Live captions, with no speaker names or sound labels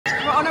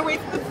on our way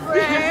to the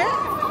friend.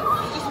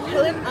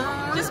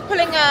 Just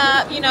pulling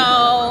up, you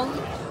know,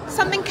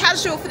 something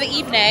casual for the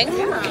evening.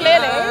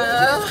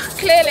 Yeah.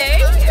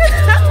 Clearly.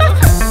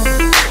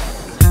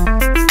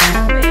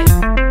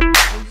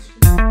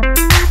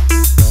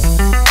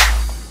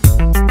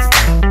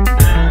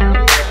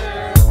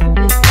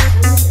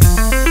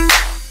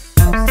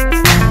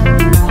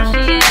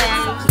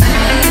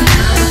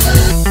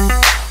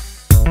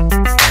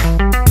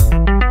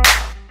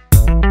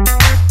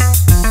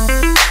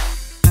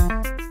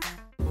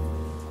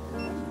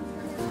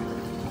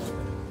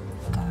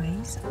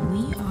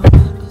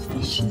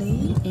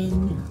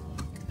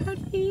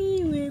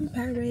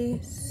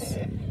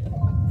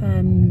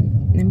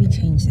 Let me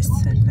change this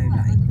to low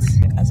light.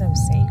 As I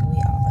was saying, we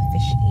are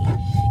officially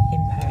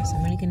in Paris.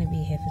 I'm only going to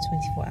be here for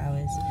 24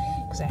 hours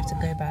because I have to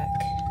go back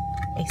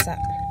ASAP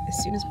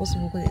as soon as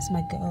possible because it's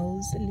my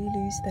girl's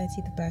LuLu's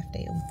 30th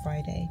birthday on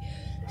Friday.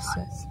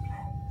 So,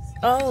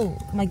 oh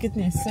my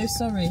goodness, so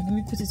sorry. Let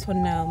me put it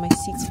on now, my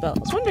seatbelt. I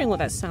was wondering what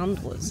that sound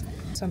was.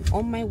 So I'm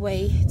on my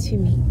way to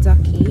meet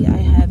Ducky. I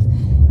have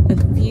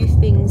a few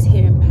things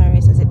here in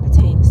Paris as it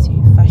pertains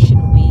to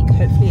Fashion Week.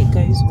 Hopefully it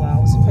goes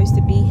well. I'm supposed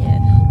to be here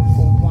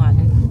for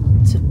 1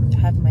 to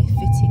have my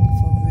fitting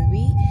for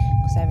Rui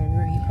because I have a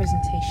Rui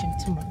presentation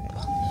tomorrow.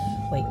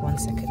 Wait 1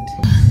 second.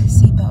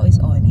 Seatbelt is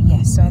on.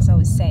 Yes, so as I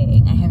was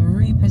saying, I have a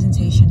Rui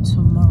presentation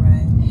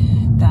tomorrow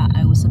that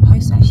I was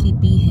supposed to actually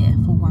be here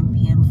for 1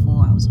 p.m.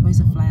 for. I was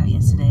supposed to fly out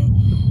yesterday.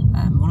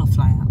 Well, not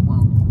fly out,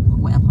 well,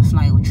 whatever,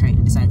 fly or train.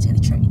 I decided to get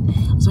a train.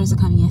 I was supposed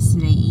to come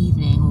yesterday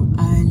evening or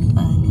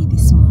early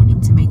this morning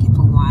to make it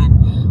for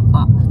 1,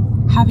 but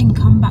having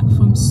come back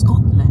from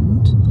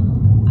Scotland,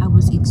 I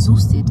was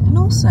exhausted. And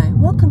also,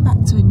 welcome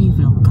back to a new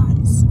vlog,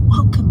 guys.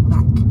 Welcome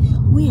back.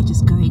 We are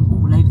just going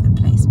all over the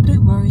place, but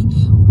don't worry,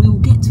 we will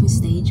get to a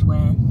stage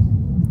where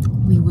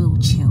we will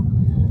chill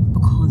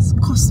because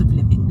cost of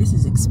living, this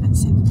is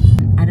expensive.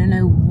 I don't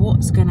know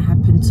what's going to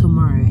happen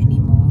tomorrow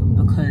anymore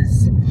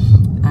because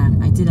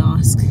I did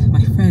ask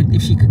my friend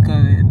if she could go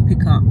and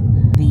pick up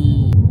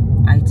the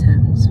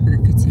items for the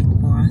fitting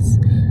for us,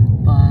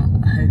 but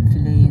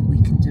hopefully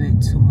we can do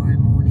it tomorrow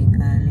morning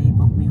early,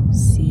 but we will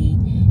see.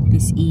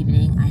 This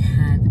evening I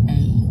have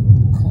a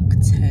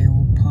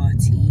cocktail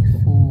party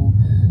for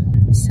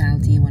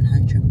Saudi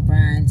 100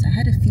 brands. I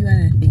had a few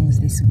other things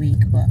this week,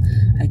 but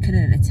I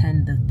couldn't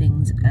attend the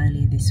things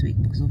earlier this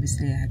week because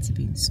obviously I had to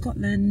be in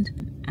Scotland,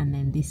 and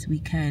then this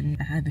weekend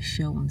I have a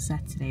show on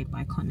Saturday, but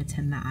I can't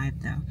attend that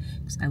either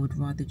because I would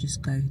rather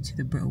just go to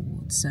the Brit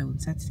Awards. So on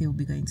Saturday we'll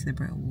be going to the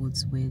Brit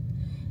Awards with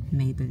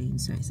Maybelline.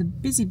 So it's a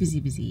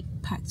busy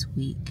packed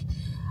week.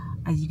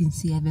 As you can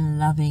see, I've been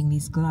loving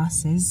these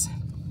glasses.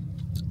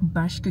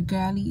 Bershka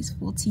girlies,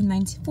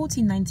 $14.99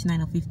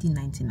 or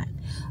 $15.99.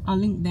 I'll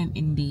link them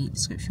in the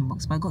description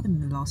box, but I got them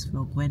in the last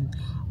vlog when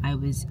I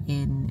was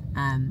in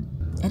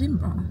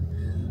Edinburgh.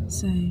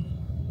 So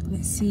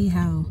let's see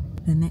how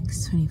the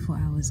next 24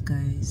 hours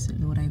goes.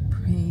 Lord, I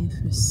pray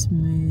for a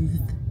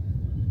smooth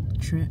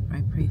trip.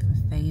 I pray for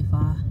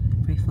favor.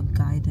 I pray for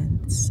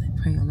guidance.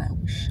 I pray your light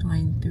will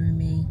shine through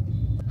me.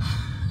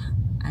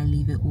 I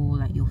leave it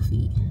all at your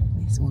feet.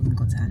 It's all in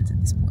God's hands at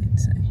this point.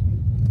 So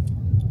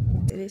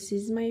this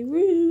is my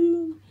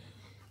room.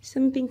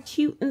 Something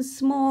cute and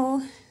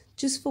small,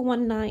 just for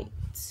one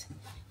night,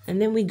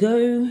 and then we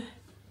go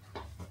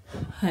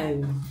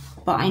home.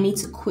 But I need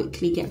to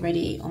quickly get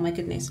ready. Oh my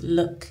goodness,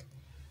 look,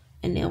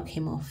 a nail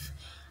came off.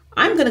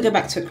 I'm gonna go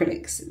back to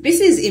acrylics.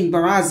 This is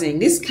embarrassing.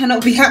 This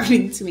cannot be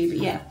happening to me, but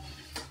yeah,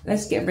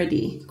 let's get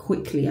ready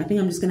quickly. I think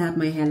I'm just gonna have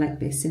my hair like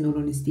this, in all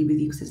honesty with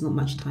you, because there's not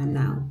much time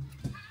now.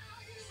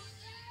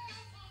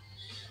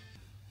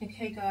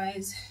 Okay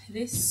guys,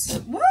 this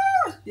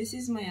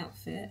is my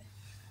outfit.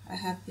 I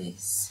have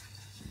this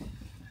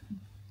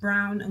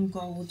brown and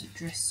gold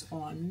dress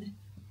on.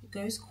 It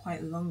goes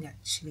quite long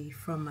actually,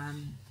 from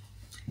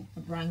a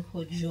brand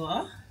called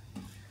Joie.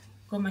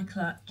 Got my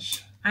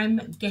clutch. I'm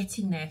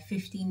getting there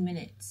 15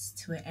 minutes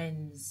to it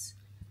ends.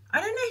 I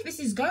don't know if this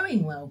is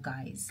going well,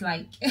 guys.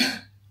 Like,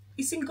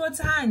 it's in God's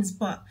hands,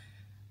 but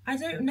I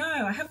don't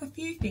know. I have a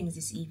few things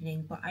this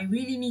evening, but I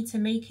really need to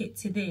make it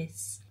to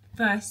this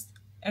first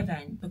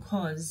event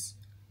because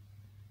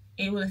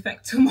it will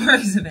affect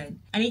tomorrow's event.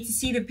 I need to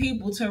see the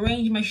people to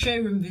arrange my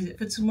showroom visit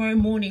for tomorrow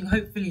morning,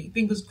 hopefully,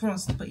 fingers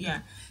crossed. But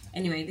yeah,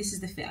 anyway, this is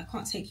the fit. I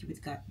can't take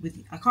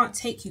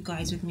you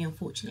guys with me,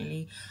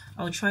 unfortunately.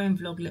 I'll try and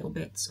vlog little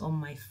bits on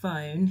my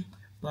phone,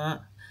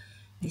 but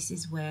this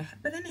is where.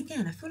 But then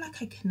again, I feel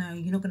like I can. No,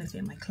 you're not gonna fit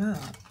in my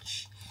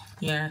clutch.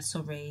 Yeah,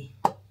 sorry.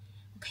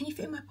 Can you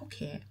fit in my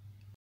pocket?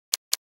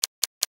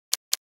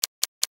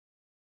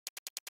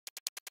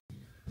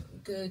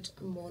 Good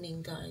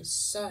morning, guys.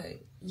 So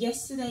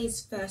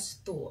yesterday's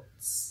first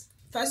thoughts.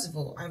 First of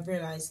all, I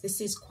realized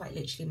this is quite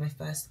literally my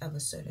first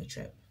ever solo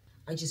trip.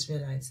 I just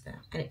realized that,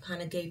 and it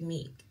kind of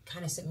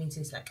sent me into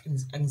this like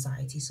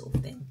anxiety sort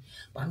of thing.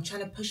 But I'm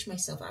trying to push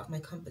myself out of my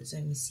comfort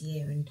zone this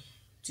year and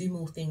do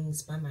more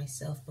things by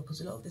myself,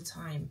 because a lot of the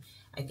time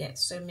I get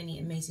so many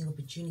amazing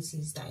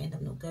opportunities that I end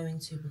up not going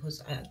to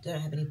because I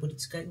don't have anybody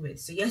to go with.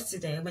 So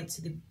yesterday I went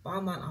to the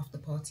Barman after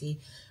party,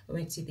 I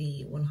went to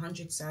the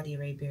 100 Saudi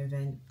Arabia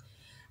event,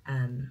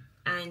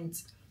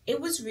 and it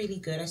was really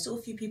good. I saw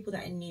a few people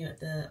that I knew at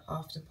the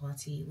after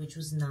party, which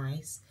was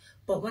nice.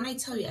 But when I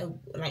tell you,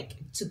 like,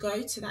 to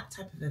go to that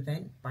type of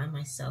event by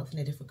myself in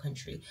a different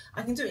country,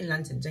 I can do it in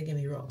London, don't get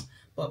me wrong.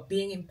 But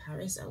being in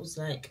Paris, I was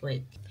like,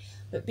 wait.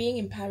 But being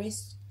in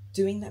Paris,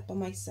 doing that by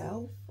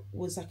myself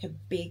was like a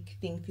big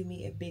thing for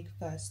me, a big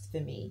first for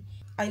me.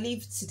 I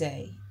leave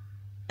today,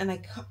 and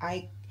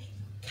I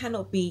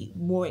cannot be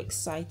more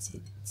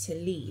excited to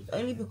leave.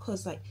 Only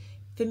because, like,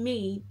 for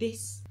me,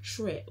 this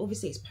trip,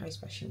 obviously it's Paris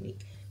Fashion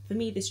Week. For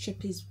me, this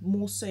trip is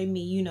more so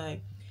me, you know,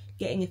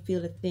 getting a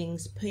feel of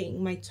things,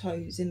 putting my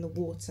toes in the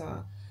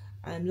water.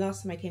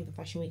 Last time I came for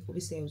Fashion Week,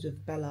 obviously I was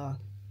with Bella.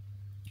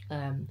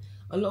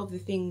 A lot of the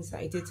things that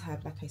I did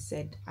have, like I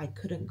said, I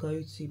couldn't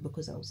go to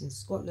because I was in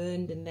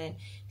Scotland, and then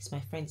it's my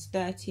friend's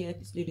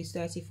 30th, it's LuLu's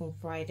 30th on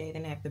Friday,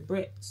 then I have the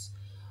Brits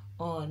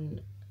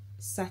on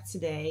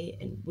Saturday,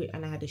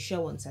 and I had a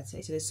show on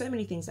Saturday. So there's so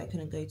many things I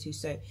couldn't go to.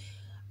 So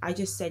I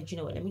just said, you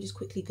know what, let me just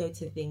quickly go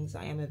to things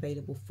I am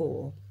available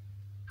for,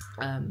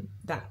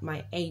 that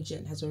my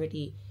agent has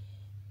already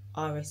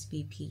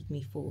RSVP'd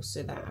me for,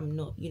 so that I'm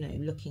not, you know,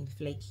 looking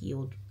flaky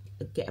or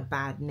get a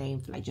bad name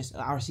for like just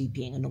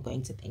RSVPing and not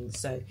going to things.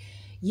 So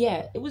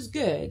yeah, it was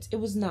good, it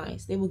was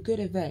nice, they were good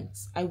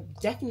events. I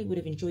definitely would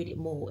have enjoyed it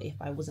more if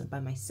I wasn't by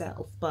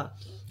myself, but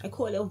I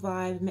caught a little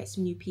vibe, met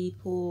some new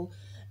people.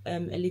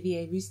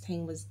 Olivier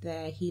Rousteing was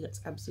there, he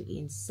looks absolutely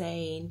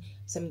insane.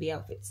 Some of the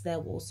outfits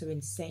there were also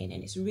insane,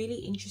 and it's really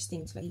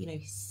interesting to, like, you know,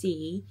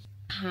 see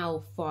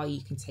how far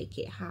you can take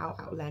it, how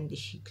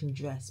outlandish you can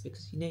dress,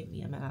 because you know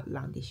me, I'm an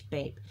outlandish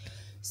babe.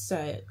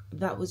 So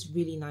that was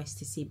really nice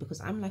to see,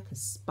 because I'm like a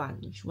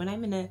sponge. When I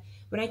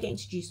get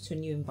introduced to a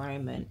new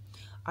environment,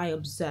 I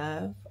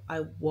observe,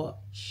 I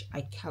watch,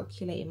 I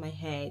calculate in my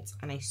head,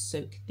 and I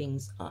soak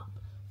things up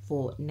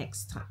for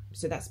next time.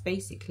 So that's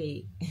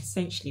basically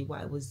essentially what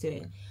I was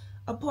doing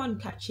upon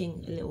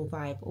catching a little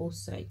vibe.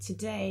 Also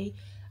today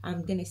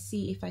I'm gonna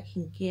see if I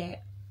can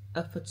get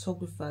a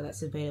photographer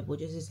that's available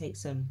just to take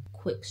some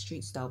quick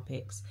street style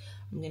pics.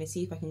 I'm gonna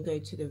see if I can go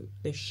to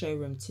the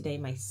showroom today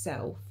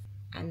myself,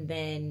 and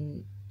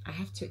then I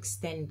have to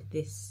extend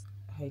this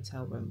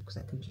hotel room because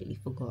I completely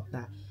forgot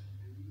that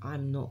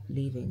I'm not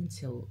leaving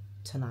until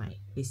tonight,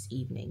 this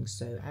evening,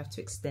 so I have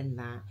to extend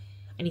that.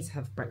 I need to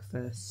have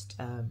breakfast,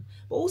 but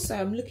also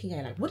I'm looking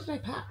at, like, what did I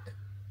pack?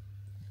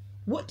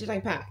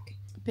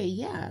 But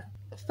yeah,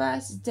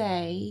 first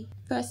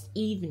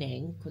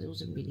evening, because it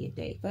wasn't really a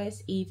day,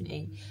 first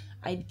evening,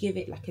 I'd give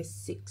it like a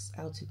 6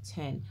 out of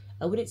 10.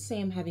 I wouldn't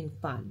say I'm having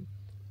fun,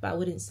 but I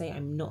wouldn't say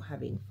I'm not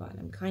having fun.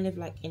 I'm kind of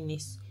like in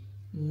this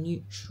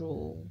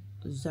neutral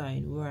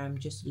zone where I'm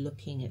just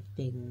looking at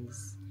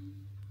things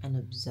and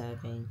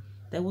observing.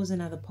 There was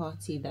another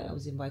party that I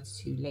was invited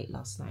to late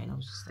last night, and I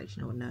was just like,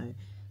 you know what, no,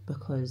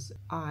 because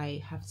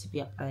I have to be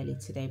up early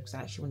today because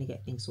I actually want to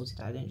get things sorted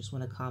out. I don't just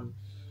want to come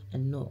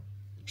and not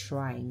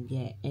try and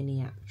get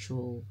any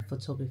actual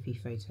photography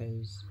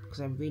photos, because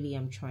I really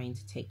am trying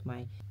to take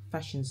my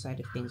fashion side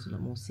of things a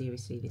lot more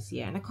seriously this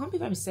year. And I can't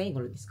believe I'm saying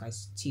all of this,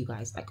 guys, to you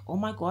guys. Like, oh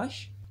my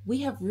gosh,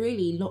 we have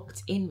really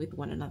locked in with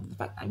one another. The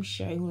fact that I'm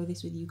sharing all of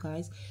this with you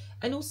guys.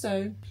 And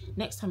also,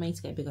 next time I need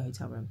to get a bigger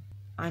hotel room.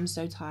 I'm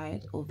so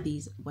tired of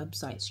these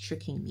websites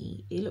tricking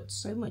me. It looked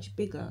so much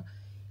bigger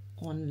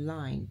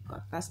online,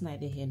 but that's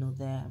neither here nor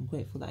there. I'm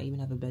grateful that I even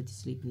have a bed to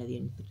sleep in at the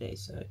end of the day.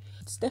 So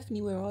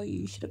Stephanie, where are you?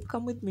 You should have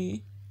come with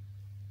me.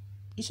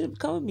 You should have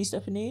come with me,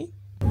 Stephanie.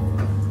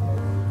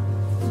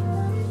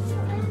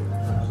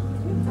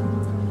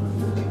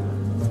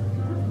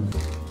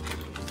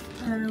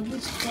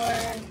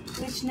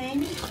 Which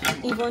name?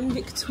 Yvonne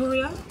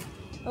Victoria.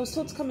 I was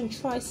told to come and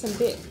try some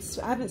bits,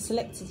 but I haven't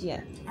selected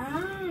yet.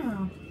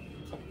 Ah,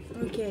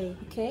 okay.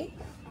 Okay.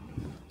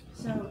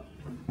 So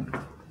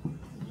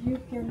you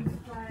can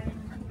find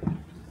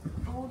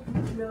all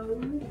the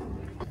clothes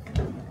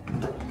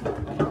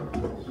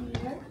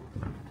here.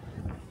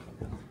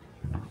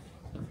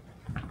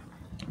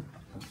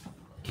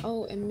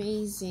 Oh,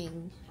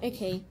 amazing.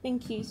 Okay,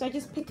 thank you. So I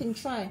just pick and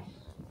try.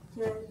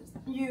 So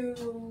you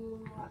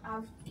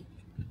have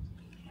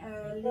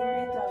a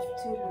limit of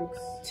 2 looks.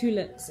 2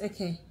 looks.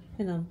 Okay,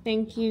 hang on.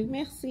 Thank you.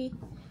 Merci.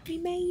 We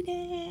made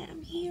it.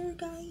 I'm here,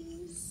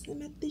 guys.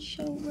 I'm at the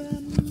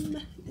showroom.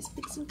 Let's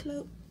pick some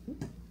clothes.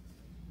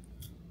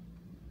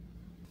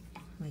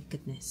 My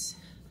goodness,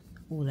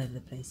 all over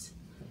the place.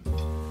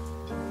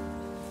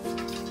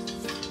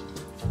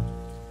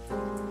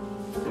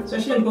 So I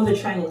shouldn't bother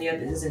trying all the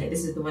others, isn't it?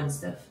 This is the one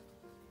stuff.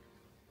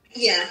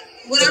 Yeah.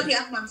 What are the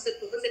other ones?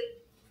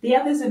 The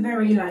others are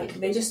very like,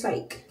 they're just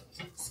like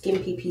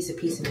skimpy piece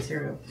of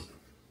material.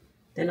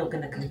 They're not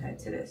gonna compare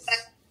to this.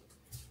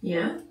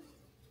 Yeah?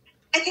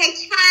 Okay,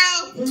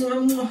 ciao.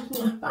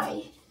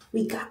 Bye.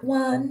 We got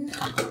one.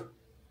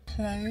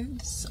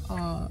 Clothes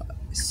are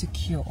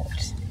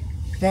secured.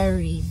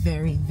 Very,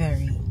 very,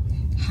 very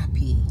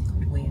happy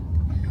with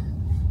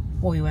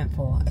what we went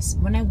for.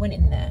 When I went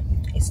in there,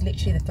 it's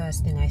literally the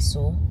first thing I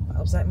saw.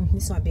 I was like,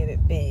 this might be a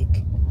bit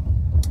big.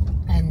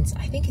 And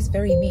I think it's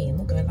very me, I'm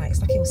not gonna lie.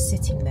 It's like it was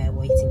sitting there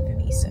waiting for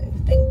me, so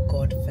thank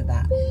God for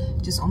that.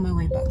 Just on my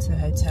way back to the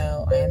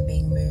hotel, I am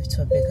being moved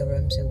to a bigger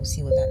room, so we'll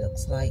see what that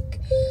looks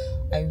like.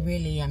 I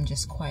really am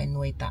just quite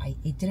annoyed that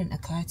it didn't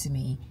occur to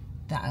me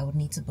that I would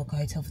need to book a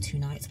hotel for 2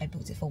 nights. I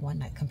booked it for 1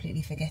 night,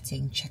 completely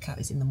forgetting checkout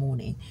is in the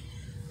morning.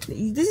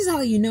 This is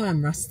how you know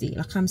I'm rusty.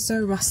 Like, I'm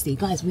so rusty.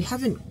 Guys, we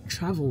haven't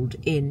travelled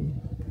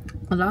in...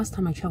 The last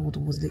time I travelled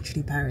was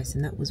literally Paris,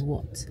 and that was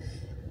what?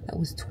 That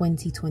was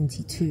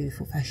 2022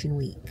 for Fashion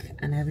Week,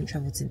 and I haven't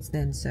travelled since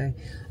then, so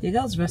your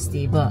girl's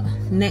rusty, but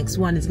next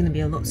one is going to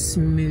be a lot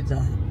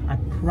smoother, I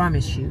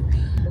promise you.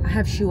 I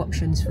have shoe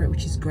options for it,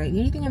 which is great. The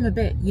only thing I'm a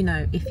bit, you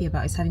know, iffy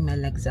about is having my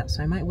legs up,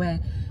 so I might wear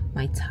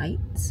my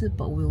tights,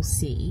 but we'll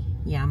see.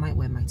 Yeah, I might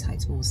wear my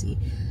tights, but we'll see.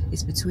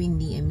 It's between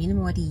the Amina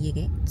Mawadi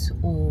Yigit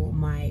or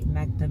my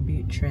Magda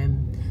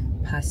Butrem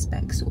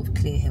Perspex sort of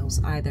clear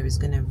heels. Either is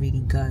going to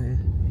really go.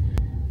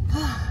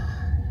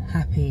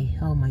 Happy,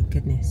 oh my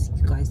goodness,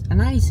 you guys.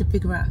 And I need to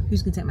figure out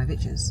who's gonna take my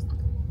pictures.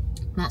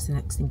 That's the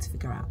next thing to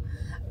figure out.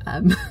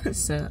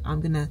 So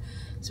I'm gonna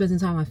spend some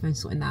time on my phone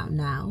sorting that out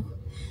now.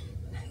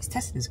 This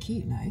Tesla's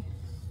cute, no?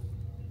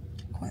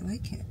 Quite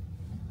like it.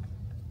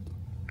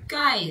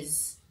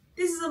 Guys,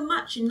 this is a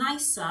much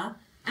nicer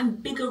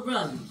and bigger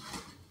room.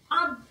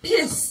 I'm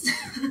pissed.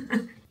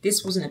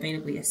 This wasn't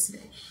available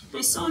yesterday, but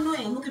it's so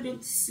annoying. I'm not gonna be able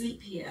to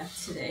sleep here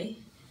today.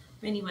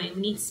 But anyway,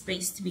 we need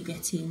space to be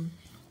getting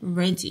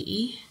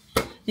ready.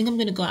 I think I'm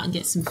gonna go out and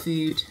get some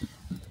food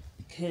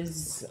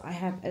because I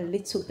have a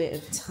little bit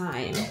of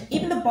time.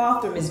 Even the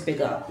bathroom is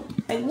bigger.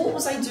 Like, what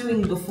was I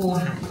doing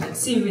beforehand? Like,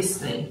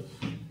 seriously,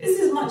 this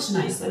is much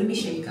nicer. Let me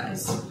show you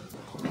guys.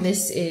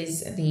 This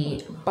is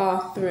the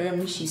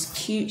bathroom. She's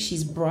cute,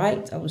 she's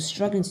bright. I was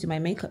struggling to do my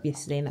makeup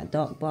yesterday in that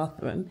dark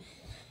bathroom.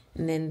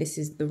 And then this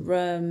is the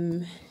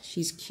room.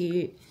 She's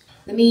cute.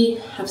 Let me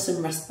have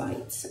some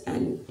respite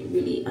and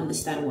really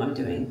understand what I'm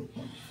doing.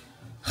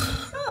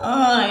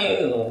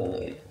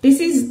 Oh,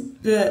 this is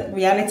the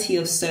reality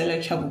of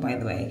solo travel, by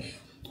the way.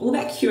 All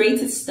that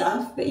curated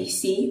stuff that you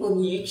see on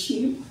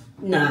YouTube,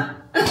 nah.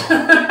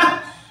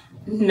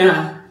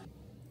 Nah.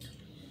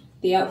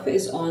 The outfit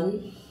is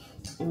on.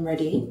 I'm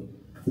ready.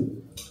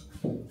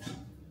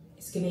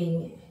 It's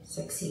giving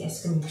sexy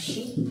Eskimo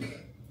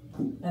chic.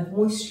 I've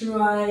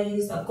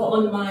moisturized. I've got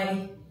on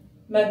my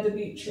Magda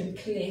Butrem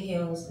clear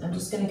heels. I'm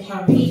just going to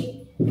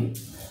carry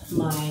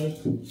my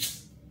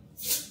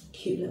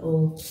cute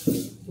little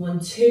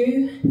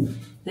 1-2.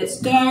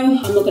 Let's go. I'm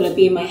not going to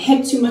be in my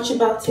head too much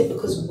about it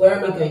because where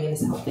am I going in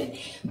this outfit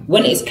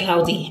when it's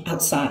cloudy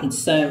outside?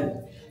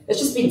 So let's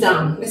just be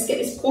done. Let's get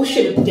this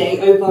portion of the day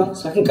over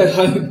so I can go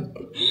home.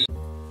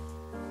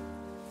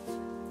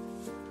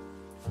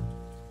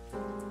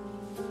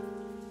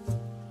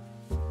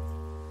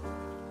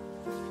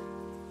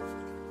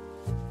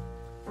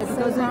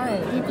 So sorry.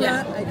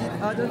 Yeah, I did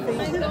other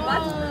things.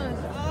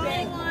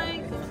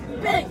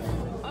 Bang!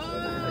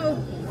 Oh!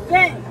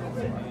 Bang!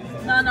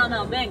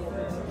 No, bang!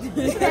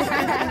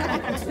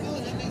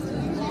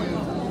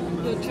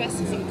 Your dress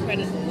is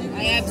incredible. I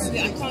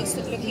can't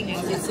stop looking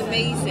at it. It's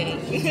amazing.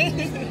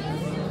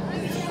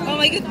 Oh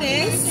my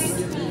goodness!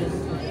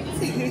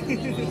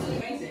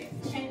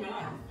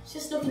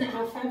 Just looking at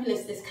how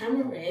fabulous this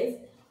camera is.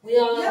 We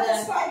are.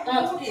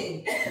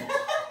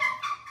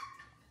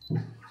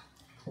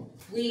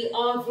 We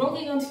are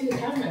vlogging on 2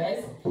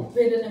 cameras.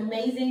 We had an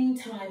amazing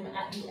time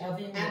at the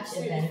LVMH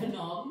event.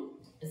 Phenomenal.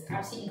 It's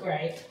absolutely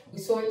great. We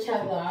saw each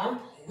other,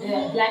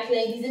 black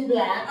ladies in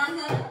black,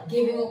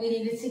 giving what we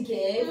needed to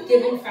give,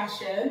 giving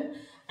fashion.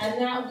 And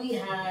now we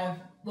have,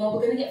 well,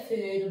 we're going to get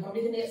food. We're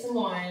probably going to get some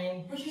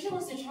wine. Patricia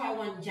wants to try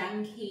one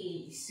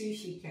janky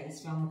sushi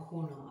place around the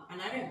corner.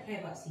 And I don't play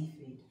about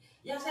seafood.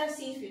 You have to have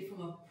seafood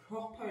from a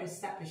proper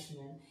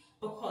establishment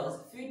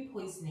because food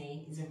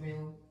poisoning is a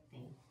real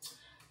thing.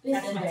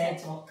 Listen, that's my TED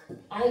talk.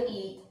 I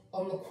eat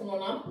on the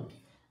corner.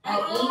 I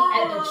eat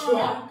at the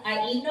truck.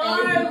 I eat.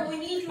 No, we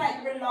need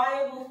like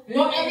reliable food.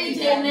 Not every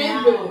day,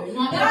 neighbor.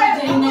 Not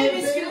every day,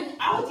 neighbor.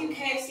 I would do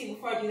KFC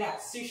before I do that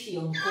sushi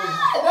on the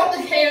corner. Not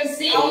the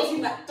KFC. I would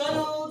do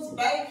McDonald's,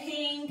 Burger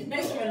King.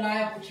 Those are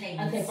reliable chains.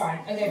 Okay, fine.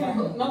 Okay,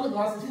 fine. Not the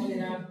glasses falling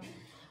down.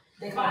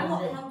 But I'm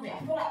not hungry. I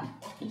feel like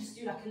I can just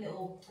do like a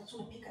little. I just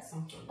want to pick at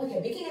something. Okay,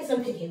 we can get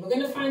some picking. We're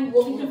gonna find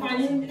what we can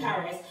find in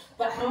Paris.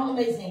 But how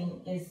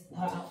amazing is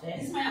her outfit?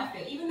 This is my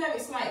outfit, even though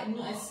it's like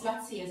not as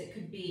slutty as it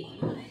could be.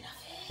 I love it.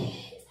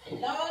 I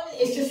love it.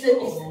 It's just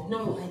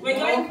we're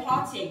going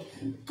partying,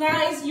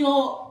 guys.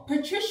 Your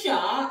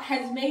Patricia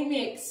has made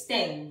me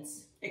extend.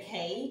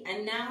 Okay,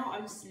 and now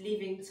I'm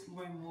leaving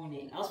tomorrow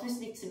morning. I was supposed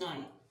to leave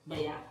tonight, but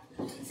yeah.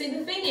 See,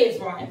 the thing is,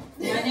 right,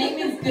 my name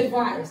is Good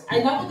Vibes. I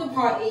love a good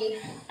party.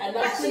 I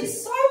love good,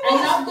 I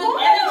love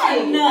good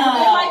energy. No.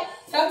 Like,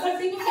 sometimes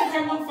people can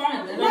have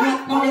fun. And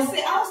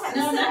honestly, I was like,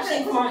 no, I'm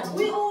actually fun.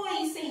 We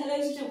always say hello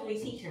to each other when we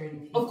teach her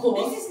anything. Of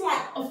course. This is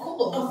like, of course.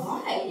 a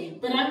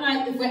vibe. But I'm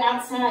like, if we're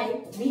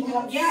outside, meet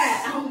up.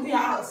 Yeah, and we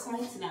are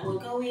outside tonight. We're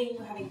going,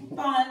 we're having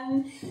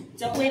fun.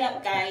 Don't wait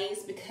up,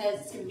 guys,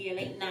 because it's going to be a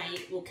late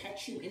night. We'll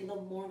catch you in the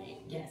morning.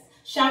 Yes.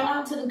 Shout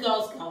out to the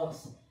girls.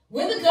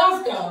 We're the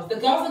girls. The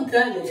girls are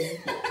girling.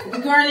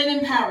 We're girling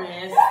in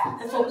Paris.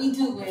 That's what we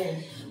do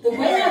with. The way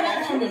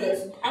that camera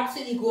looks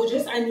absolutely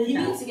gorgeous. I need You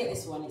that. need to get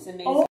this one. It's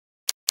amazing. Oh.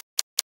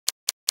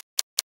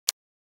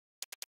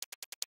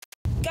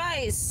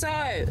 Guys, so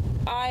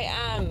I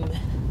am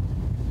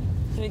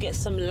gonna get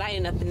some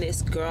lighting up in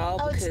this girl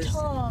because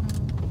Tom.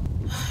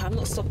 I'm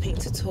not stopping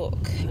to talk.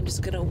 I'm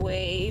just gonna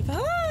wave.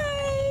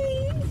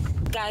 Hi!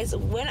 Guys,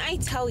 when I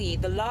tell you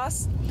the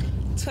last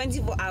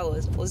 24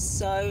 hours was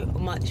so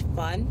much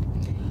fun.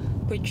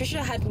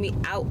 Patricia had me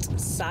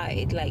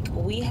outside. Like,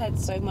 we had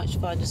so much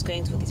fun just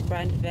going to all these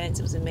brand events.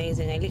 It was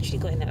amazing. I literally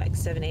got in at like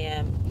 7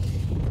 a.m.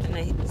 and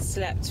I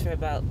slept for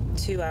about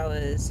 2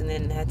 hours and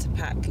then had to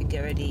pack and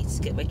get ready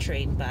to get my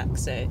train back.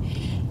 So,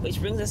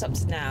 which brings us up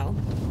to now.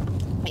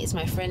 It's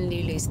my friend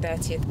Lulu's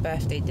 30th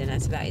birthday dinner,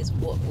 so that is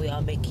what we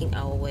are making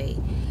our way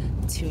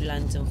to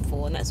London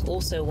for, and that's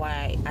also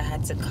why I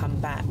had to come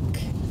back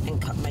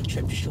and cut my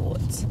trip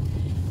short.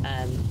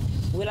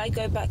 Will I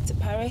go back to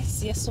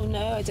Paris? Yes or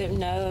no? I don't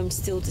know. I'm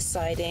still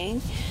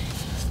deciding.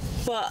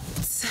 But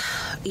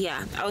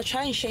yeah, I'll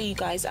try and show you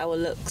guys our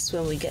looks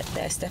when we get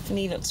there.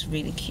 Stephanie looks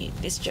really cute.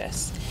 This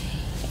dress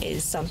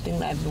is something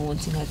that I've been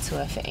wanting her to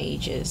wear for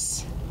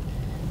ages.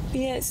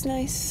 But yeah, it's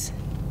nice.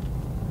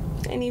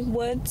 Any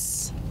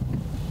words?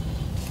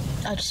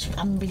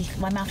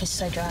 My mouth is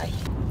so dry.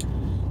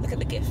 Look at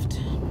the gift.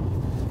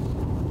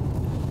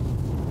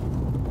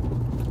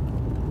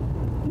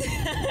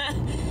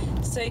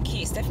 So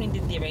cute. Stephanie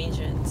did the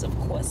arrangements, of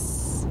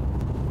course.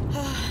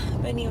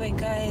 But anyway,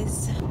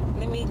 guys,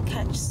 let me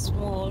catch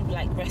small,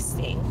 like,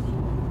 resting,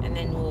 and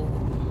then we'll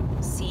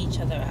see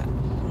each other at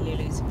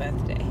Lulu's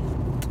birthday.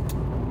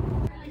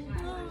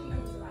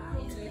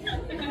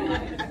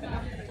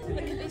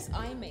 Look at this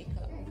eye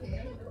makeup.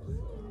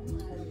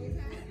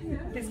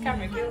 This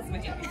camera kills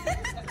me.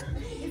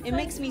 It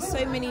makes me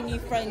so many new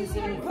friends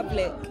in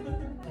public.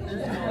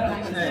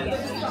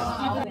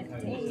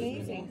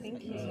 Amazing,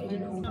 thank you.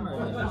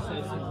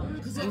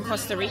 In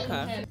Costa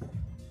Rica.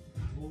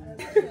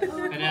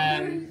 But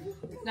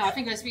no, I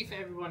think I speak for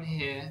everyone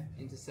here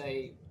in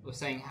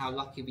saying how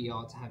lucky we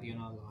are to have you in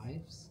our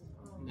lives,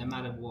 no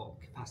matter what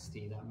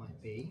capacity that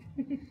might be.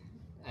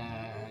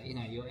 You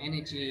know, your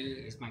energy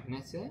is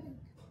magnetic.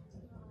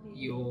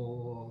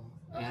 Your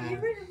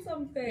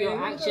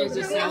actions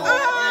are so.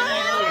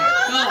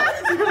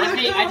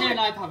 I don't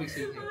like public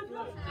speaking.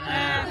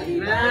 Happy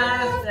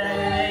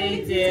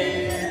birthday,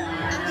 dear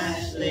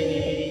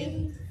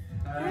Ashley.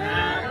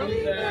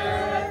 Happy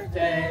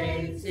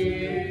birthday to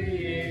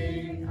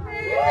you.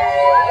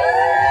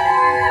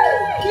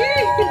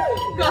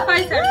 Got a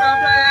photo from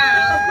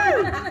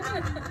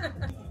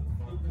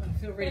I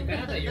feel really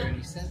bad that you're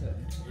only 7.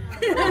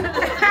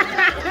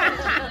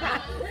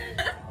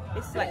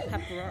 It's like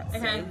paparazzi.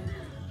 Okay.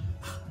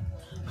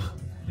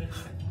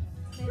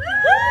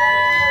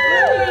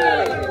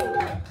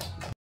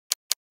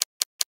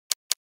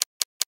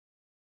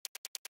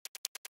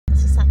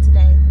 It's a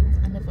Saturday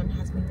and Yvonne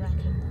has me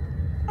working.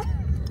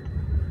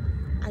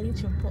 I need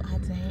to report her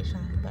to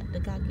HR, but the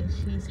gag is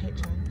she's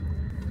HR.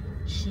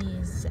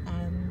 She's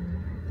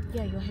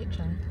yeah, you're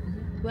HR.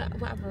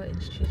 What other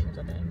institutions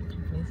are there in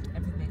companies?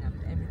 Everything.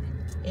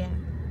 Yeah.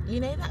 You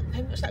know that, have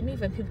you watched that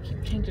movie when people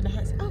keep changing their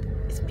hats? Oh,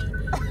 it's me.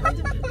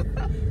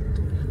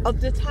 Of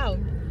the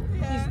town.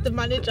 Yeah. He's the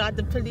manager,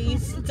 the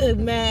police, the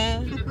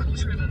mayor.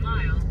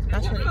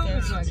 That's what it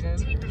is.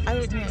 I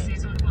don't know.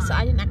 So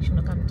I didn't actually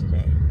want to come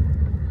today.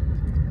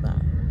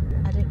 But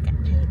I don't get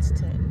paid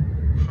to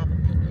have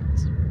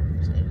opinions.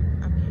 So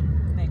I'm here.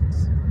 Thanks.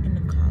 In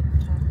the car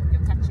with her.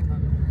 You're catching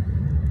on.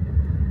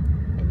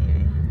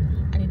 Anyway,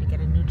 I need to get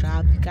a new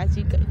job.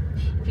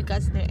 If you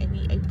guys know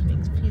any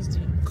openings, please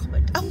do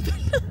comment down below.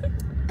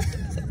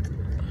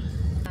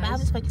 I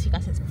haven't spoken to you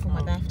guys since before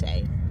my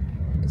birthday.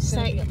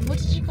 So, what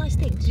did you guys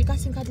think? Did you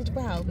guys think I did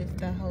well with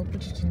the whole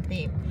Bridgerton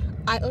theme?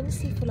 I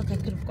honestly feel like I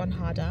could have gone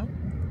harder,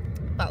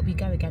 but we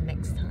go again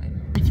next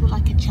time. I feel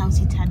like a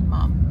Chelsea 10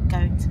 mum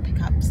going to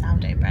pick up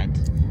sourdough bread.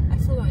 I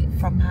feel like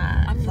from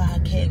her for her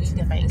kids in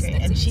the bakery,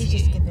 and she's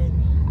just giving.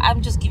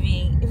 I'm just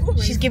giving.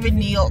 She's giving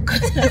New York.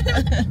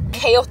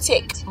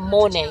 Chaotic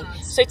morning.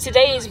 So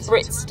today is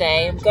Brit's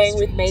day. I'm going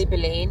with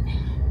Maybelline.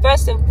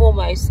 First and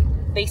foremost,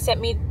 they sent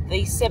me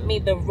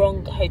the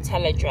wrong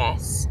hotel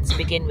address to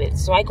begin with.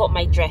 So I got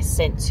my dress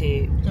sent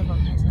to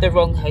the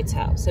wrong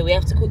hotel. So we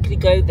have to quickly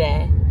go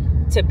there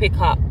to pick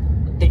up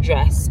the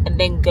dress and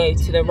then go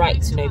to the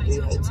right to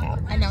Nobu hotel.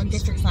 And on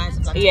different sides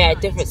of London. Yeah,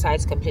 different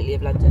sides completely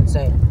of London.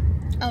 So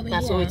that's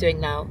here. what we're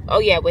doing now. Oh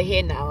yeah, we're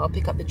here now. I'll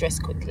pick up the dress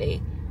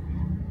quickly.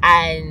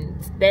 And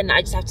then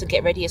I just have to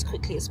get ready as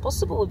quickly as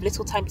possible with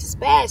little time to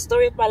spare.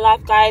 Story of my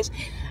life, guys.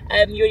 You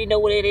already know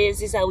what it is.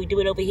 This is how we do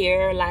it over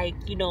here. Like,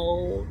 you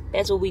know,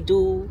 that's what we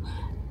do.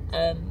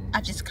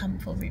 I just come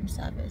for room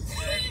service,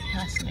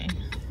 personally.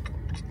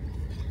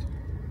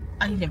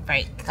 I need a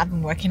break. I've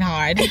been working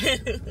hard. There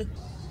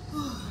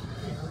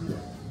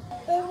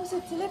was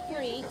a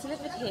delivery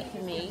delivered here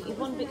for me,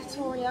 Yvonne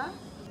Victoria.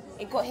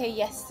 It got here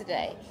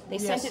yesterday. They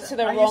sent it to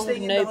the wrong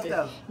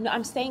Nobu. No,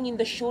 I'm staying in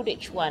the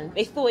Shoreditch one.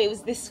 They thought it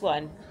was this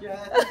one.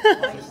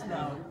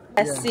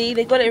 See,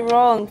 they got it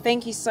wrong.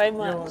 Thank you so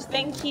much.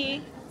 Thank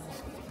you.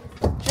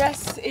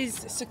 Dress is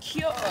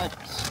secured.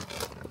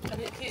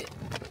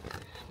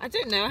 I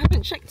don't know. I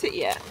haven't checked it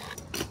yet.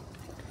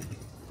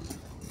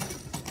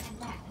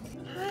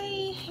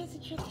 Hi, here's a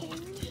chicken.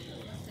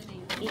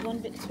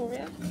 Yvonne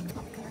Victoria.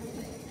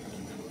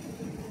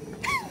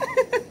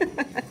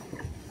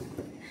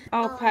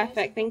 Oh,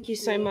 perfect. Thank you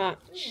so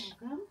much.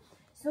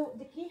 So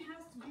the key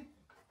has to be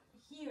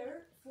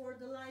here for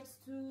the lights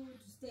to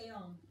stay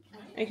on.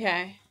 Right?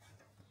 Okay.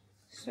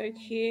 So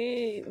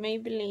cute.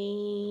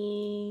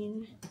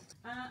 Maybelline.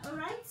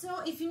 Alright, so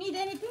if you need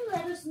anything,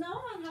 let us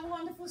know and have a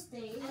wonderful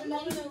stay.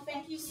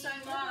 Thank you so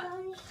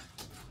much.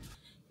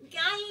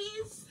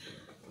 Guys,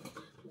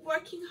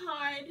 working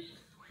hard.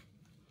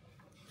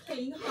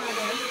 Playing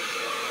harder.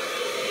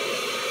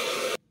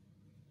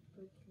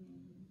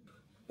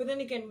 But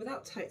then again,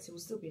 without tights, it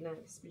would still be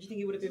nice. But do you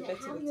think it would have been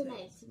better with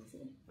tights?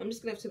 I'm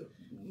just gonna have to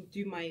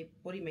do my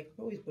body makeup.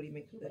 Always body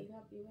makeup. Then.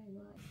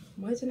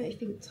 Why didn't I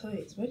think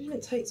tights? Why didn't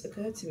tights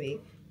occur to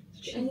me?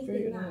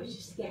 Anything now,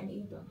 just get an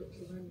Uber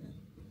quickly run there.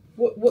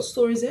 What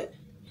store is it?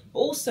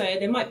 Also,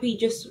 there might be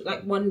just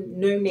like one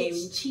no name.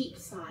 It's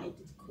Cheapside.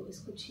 It's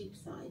called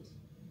Cheapside.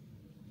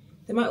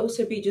 There might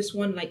also be just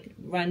one like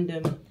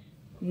random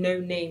no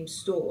name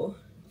store.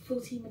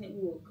 14-minute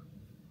walk.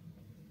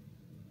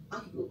 I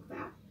could walk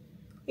that.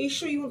 Are you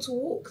sure you want to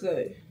walk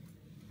though?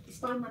 It's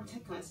by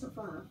Manteca, it's not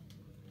far.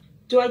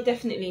 Do I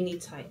definitely need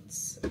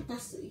tights? You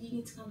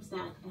need to come to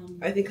that.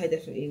 I think I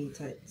definitely need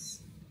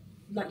tights.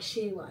 Like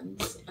sheer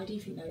ones. I do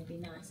think that would be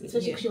nice.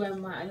 Especially because you're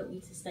wearing white, I don't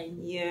need to stay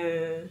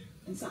Yeah.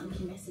 and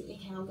something messy.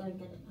 Okay, I'll go and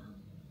get it now.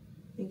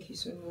 Thank you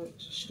so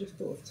much. I should have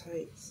thought of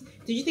tights.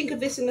 Did you think of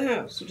this in the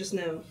house or just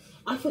now?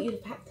 I thought you'd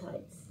have packed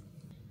tights.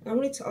 I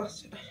wanted to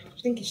ask, I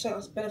was thinking should I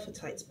ask Bella for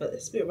tights, but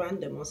it's a bit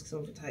random asking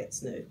someone for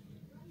tights, no.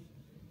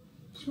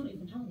 She won't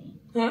even have any.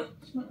 Huh?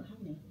 She won't have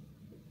any.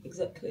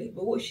 Exactly.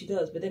 But what if she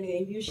does? But then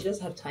again, if she does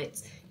have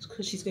tights, it's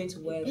because she's going to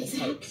wear the tights.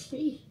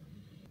 Exactly.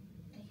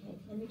 Okay,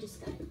 let me just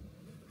go.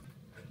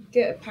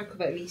 Get a pack of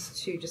at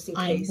least 2 just in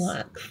case. I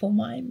work for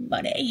my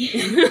money.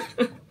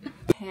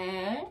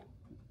 Hair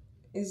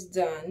is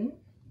done.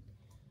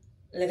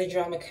 Let the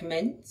drama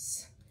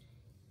commence.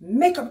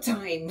 Makeup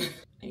time!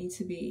 I need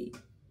to be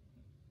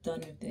done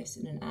with this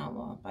in an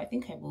hour, but I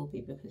think I will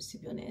be because, to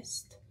be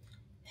honest,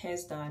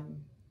 hair's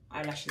done,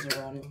 eyelashes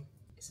are on.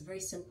 It's a very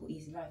simple,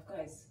 easy life,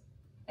 guys.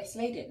 I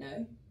slayed it,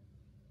 no?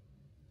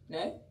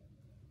 No?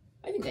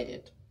 I think I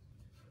did.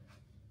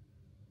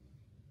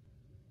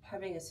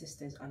 Having a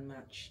sister is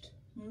unmatched.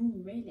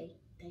 Really?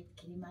 Can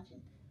you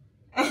imagine?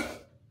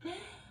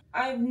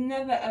 I've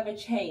never ever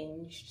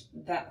changed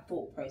that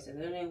thought process.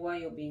 I don't know why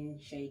you're being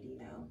shady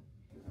now.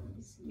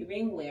 You're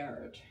being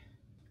weird.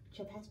 It's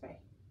your hairspray.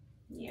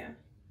 Yeah.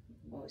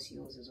 Well, it's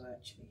yours as well,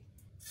 actually.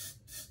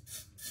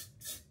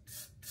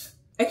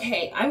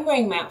 Okay, I'm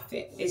wearing my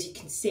outfit, as you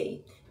can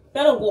see.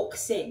 Bella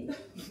walks in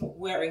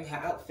wearing her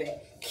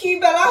outfit. Cue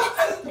Bella!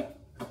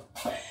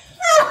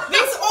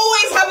 This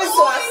always happens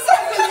to us.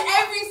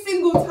 Every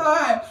single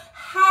time.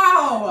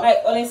 How? Like,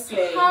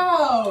 honestly.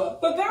 How?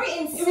 But very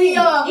in sync. We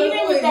are.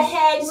 Even with the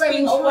hair just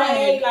being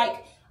away.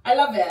 Like, I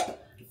love it.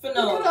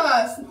 Phenomenal. Look at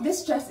us.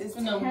 This dress is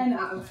 10 out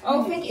of 10.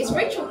 Oh, thank you. It's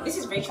Rachel. This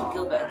is Rachel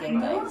Gilbert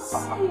again, guys. She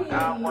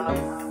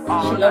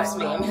loves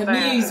me. I'm her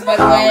muse, by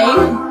the way.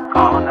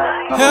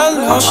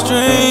 Hello,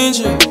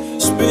 stranger.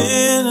 It's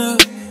been a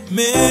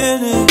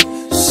minute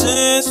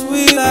since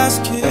we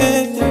last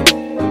kicked it.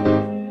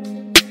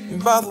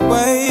 And by the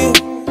way,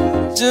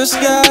 just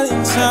got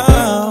in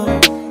town,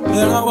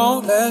 and I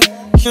won't let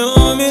you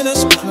in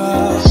this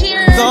club.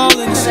 Cheers to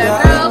the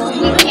girls'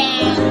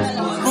 weekend.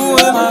 Who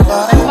am I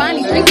like? I'm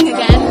finally drinking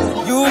again.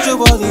 Usually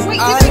Wait,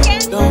 I do it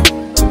again. don't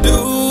do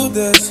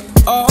this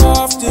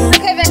often,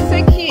 Okay, that's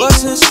so cute. but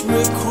since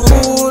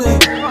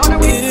recruiting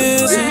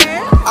isn't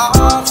an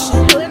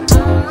option,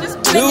 Just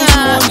putting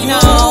up, you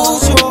know,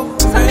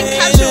 something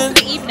casual for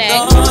the evening.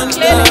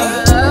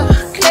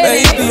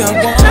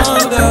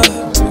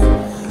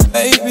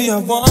 Baby, I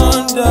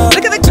wonder.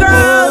 Look at the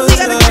girls. You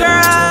got the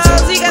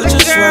girls. You got the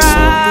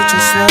Put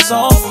your sweats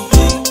on for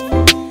me.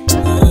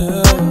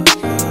 Yeah.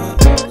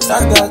 I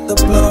got the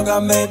plug, I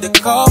made the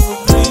call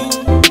for me.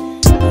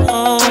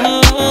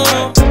 I'm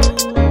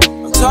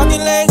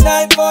talking late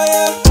night for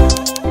you.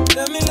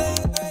 Let me lay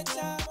a great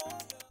time on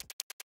you.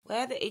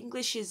 Where the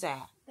English is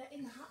at? They're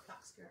in the hot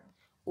box, girl.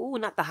 Ooh,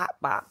 not the hot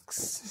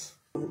box.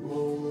 I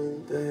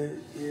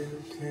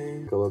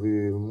love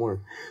you even more.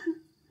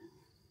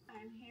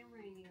 I'm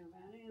hammering you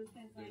about it.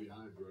 Maybe I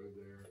drove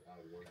there, I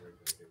was wondering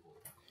if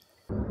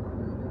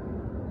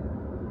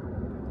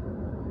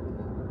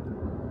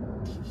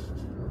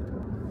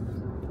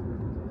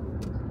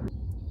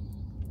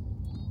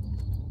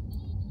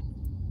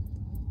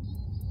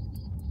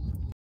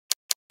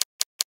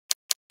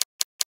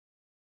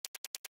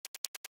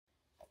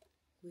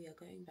we are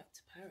going back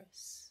to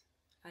Paris.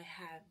 I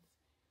have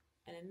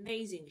an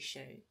amazing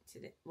show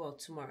today, well,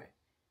 tomorrow,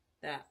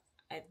 that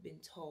I've been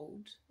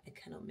told I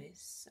cannot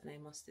miss and I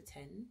must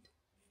attend.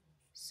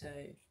 So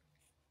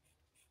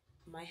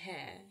my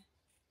hair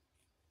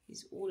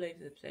is all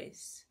over the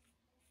place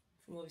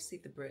from obviously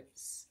the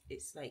Brits.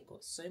 It's like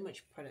got so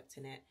much product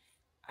in it.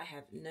 I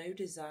have no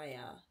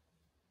desire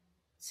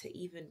to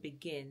even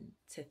begin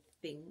to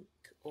think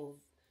of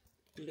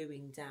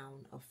gluing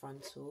down a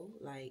frontal.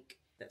 Like,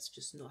 that's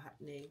just not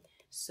happening.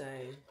 So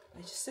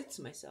I just said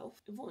to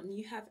myself, Yvonne,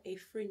 you have a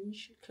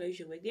fringe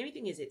closure wig. The only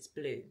thing is it's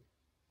blue.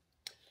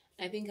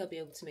 I think I'll be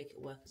able to make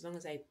it work as long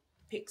as I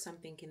pick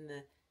something in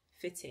the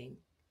fitting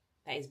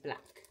that is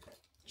black.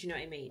 Do you know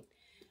what I mean?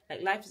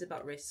 Like, life is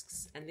about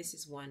risks, and this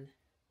is one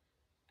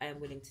I am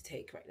willing to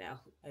take right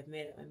now. I've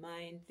made up my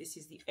mind. This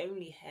is the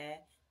only hair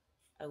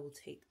I will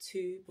take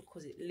to,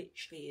 because it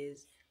literally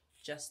is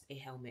just a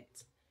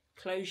helmet.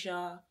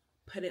 Closure,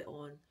 put it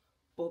on,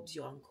 Bob's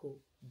your uncle,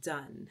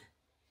 done.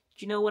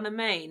 Do you know what I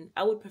mean?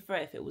 I would prefer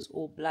if it was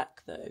all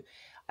black though.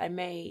 I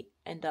may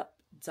end up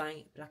dyeing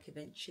it black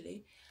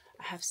eventually.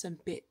 I have some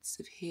bits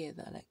of hair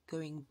that are like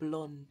going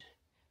blonde.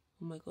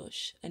 Oh my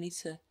gosh, I need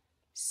to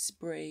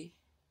spray.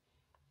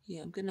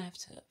 Yeah, I'm gonna have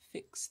to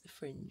fix the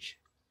fringe.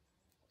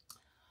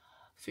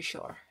 For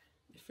sure.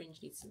 The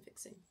fringe needs some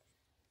fixing.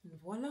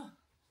 And voila.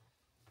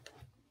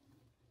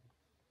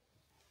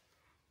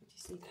 I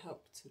just need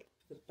help to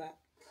the back.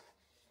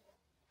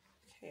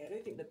 Okay, I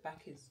don't think the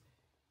back is...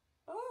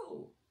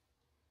 Oh!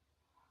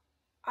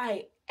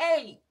 I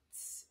ate!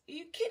 Are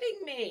you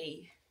kidding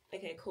me?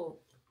 Okay, cool.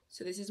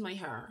 So this is my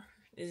hair.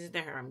 This is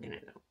the hair I'm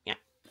gonna do. Yeah.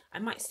 I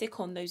might stick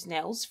on those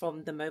nails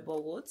from the Mobile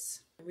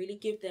Awards. And really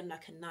give them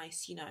like a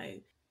nice, you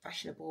know,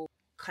 fashionable,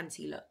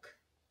 cunty look.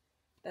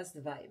 That's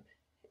the vibe.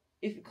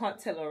 If you can't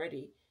tell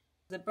already.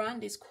 The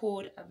brand is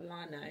called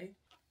Avellano.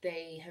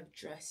 They have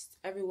dressed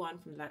everyone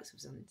from the likes of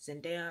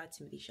Zendaya,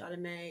 Timothy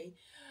Chalamet,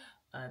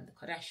 the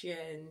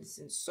Kardashians,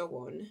 and so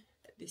on.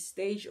 At this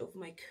stage of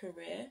my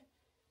career,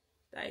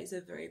 that is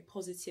a very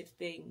positive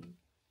thing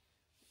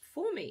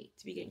for me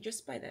to be getting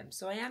dressed by them.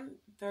 So I am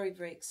very,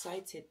 very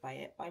excited by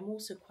it. But I'm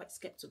also quite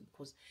skeptical,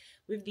 because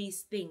with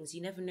these things,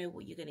 you never know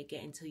what you're going to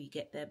get until you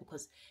get there,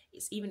 because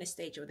it's even a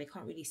stage where they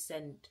can't really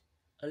send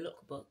a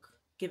lookbook,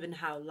 given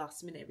how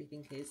last minute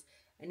everything is.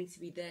 I need to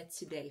be there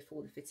today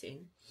for the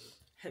fitting.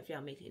 Hopefully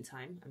I'll make it in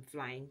time. I'm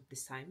flying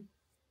this time.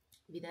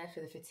 Be there for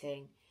the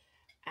fitting,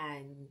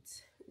 and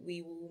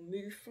we will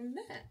move from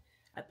there.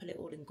 I put it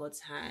all in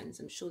God's hands.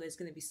 I'm sure there's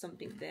going to be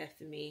something there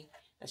for me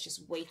that's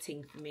just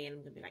waiting for me, and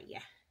I'm going to be like,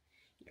 yeah,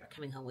 you're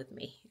coming home with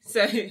me.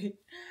 So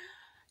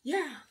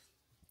yeah,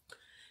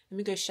 let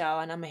me go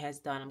shower. Now my hair's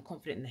done. I'm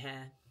confident in the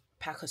hair.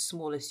 Pack a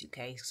smaller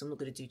suitcase because I'm not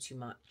going to do too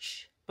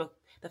much. But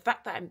the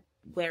fact that I'm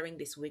wearing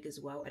this wig as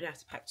well, I don't have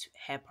to pack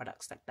hair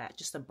products like that.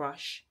 Just a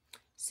brush,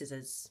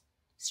 scissors,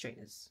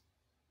 straighteners.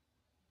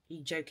 Are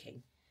you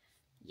joking?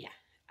 Yeah,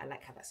 I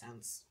like how that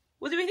sounds.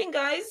 What do we think,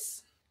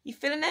 guys? You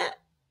feeling it?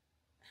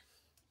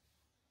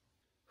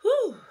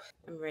 Whew.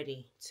 I'm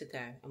ready to go.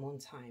 I'm on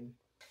time.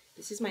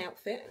 This is my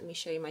outfit. Let me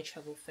show you my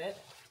travel fit.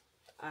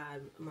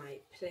 My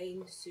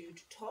plain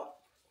suit top.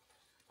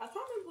 I can't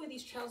remember where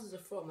these trousers are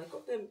from. I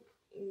got them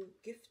in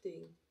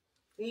gifting.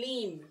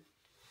 Lean.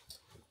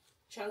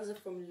 Trousers are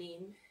from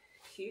Lean.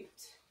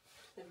 Cute.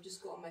 I've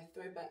just got on my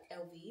throwback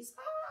LVs.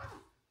 Ah!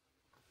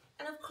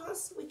 And of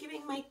course, we're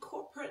giving my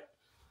corporate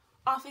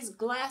office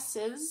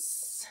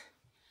glasses.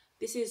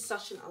 This is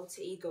such an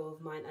alter ego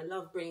of mine. I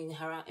love bringing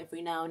her out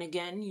every now and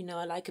again. You know,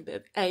 I like a bit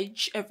of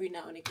edge every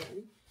now and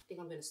again. I think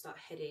I'm going to start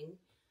heading.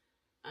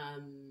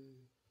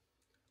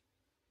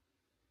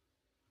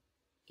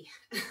 Yeah.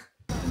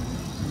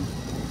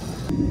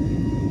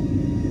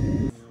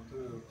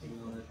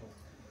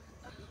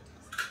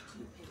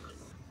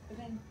 But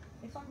then,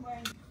 if I'm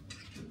wearing...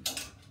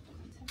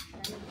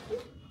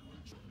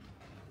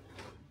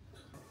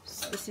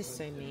 This is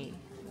so me.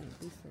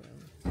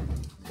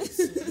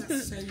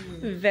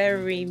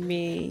 Very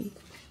me.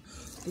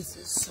 This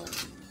is so...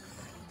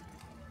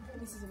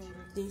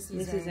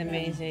 This is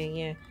amazing,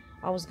 yeah.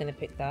 I was going to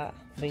pick that,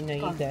 but no,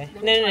 you go.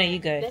 No, you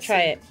go.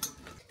 Try it.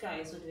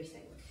 Guys, what do we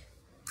think?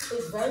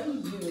 It's very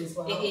you as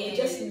well. It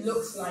just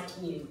looks like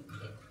you.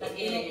 Like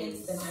in an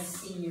instant, I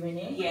see you in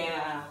it.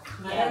 Yeah.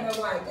 I don't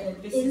know why. In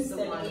an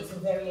instant, it's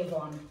very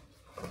Yvonne.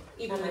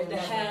 Even with the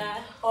hair.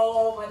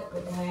 Oh,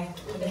 with the hair.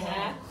 With the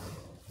hair.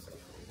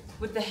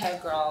 With the hair,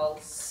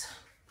 girls.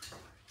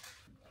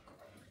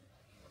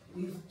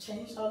 We've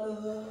changed our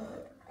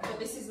look. But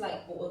this is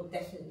like what we're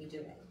definitely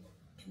doing.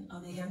 Oh,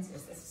 the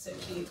answers. This is so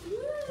cute.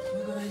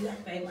 Oh my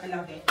god, babe, I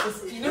love it.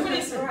 You know when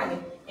it's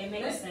right? It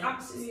makes sense.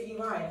 Absolutely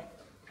right.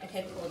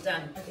 Okay, cool,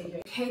 done. Okay,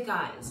 good. Okay,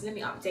 guys, let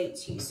me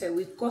update you. So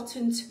we've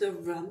gotten to the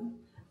room.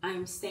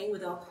 I'm staying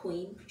with our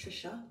queen,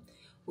 Patricia.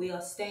 We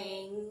are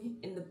staying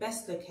in the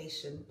best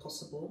location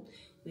possible.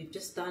 We've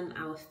just done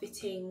our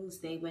fittings.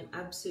 They went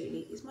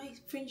absolutely... Is my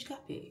fringe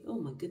cappy? Oh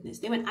my goodness.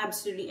 They went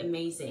absolutely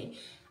amazing.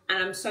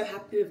 And I'm so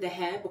happy with the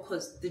hair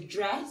because the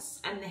dress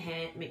and the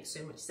hair make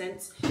so much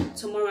sense.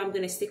 Tomorrow I'm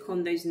going to stick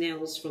on those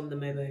nails from the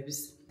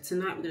Mobos.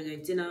 Tonight we're going to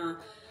go dinner.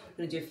 We're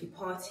going to do a few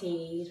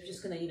parties. We're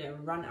just going to, you know,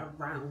 run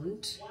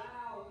around.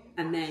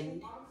 And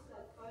then,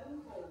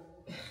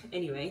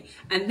 anyway,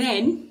 and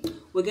then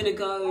we're going to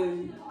go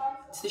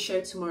to the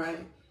show tomorrow.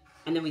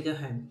 And then we go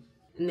home.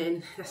 And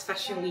then that's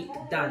fashion week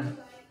done.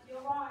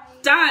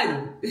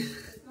 Done!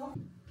 This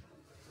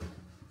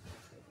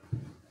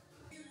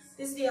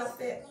is the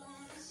outfit.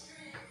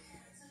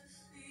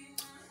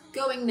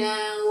 Going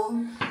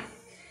now.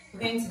 We're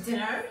going to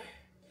dinner.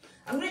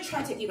 I'm going to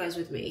try to take you guys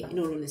with me, in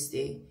all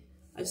honesty.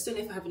 I just don't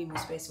know if I have any more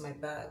space in my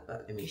bag,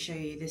 but let me show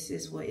you. This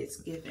is what it's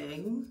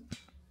giving.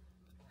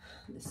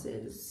 This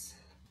is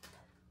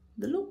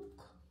the look.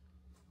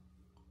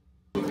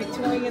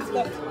 Victoria's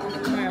got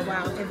Victoria.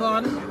 Wow,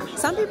 Yvonne.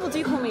 Some people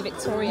do call me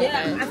Victoria.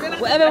 Yeah, I feel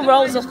like whatever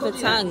rolls off the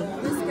tongue.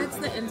 This gets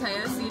the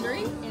entire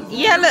scenery.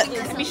 Yeah, look.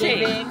 Let me show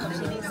you.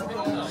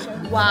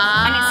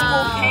 Wow. And it's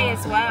 4K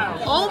as well.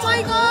 Oh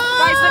my god.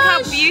 Guys, look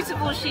how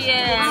beautiful she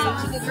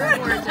is. You're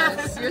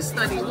gorgeous. You're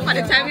stunning. By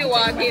the time you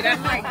walk in,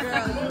 I'm like,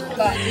 girl.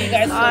 But you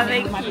guys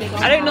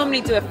I don't normally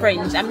do a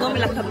fringe. I'm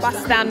normally like a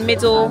bust down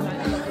middle.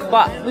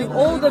 But with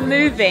all the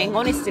moving,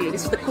 honestly,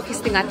 this is the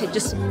quickest thing I could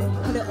just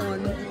put it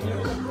on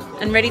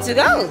and ready to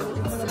go.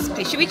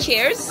 Should we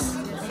cheers?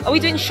 Are we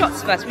doing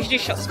shots first? We should do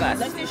shots first.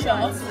 Let's do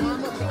shots.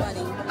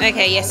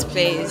 Okay, yes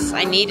please.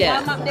 I need it.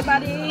 Warm up the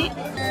body.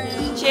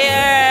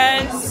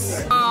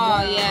 Cheers!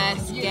 Oh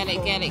yes, get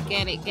it, get it,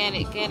 get it, get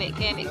it, get it,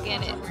 get it,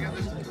 get it.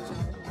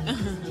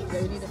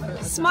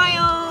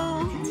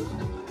 Smile!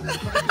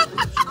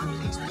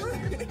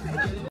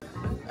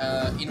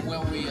 In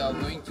where we are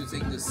going to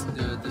take the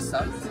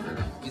salt,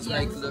 it's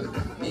like the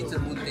little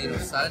mountain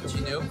of salt,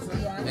 you know,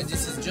 and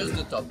this is just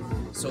the top.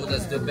 So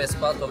that's the best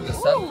part of the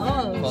salt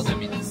for the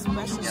meat.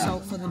 Special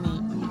salt for the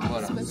meat.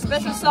 Voilà.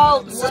 Special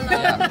salt!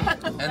 Yeah.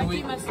 And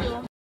we...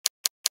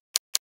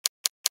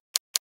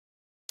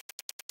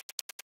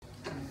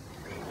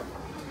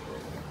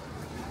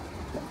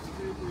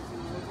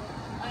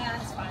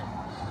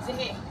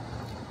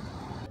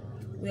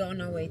 We are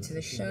on our way to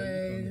the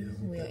show.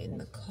 We are in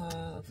the car.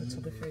 Our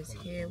photographer is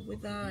here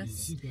with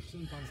us.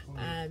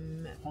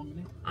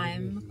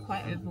 I'm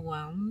quite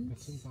overwhelmed.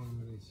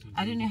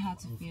 I don't know how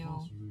to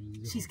feel.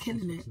 She's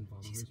killing it.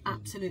 She's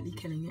absolutely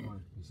killing it.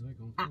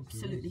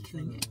 Absolutely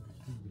killing it.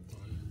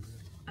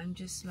 I'm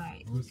just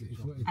like,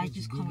 I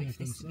just can't wait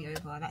for this to be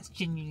over. That's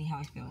genuinely how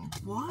I feel.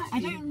 Why? I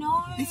don't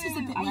know. This is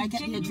the bit where I get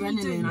the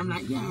adrenaline. I'm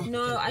like, yeah.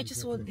 No, I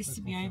just want this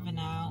to be over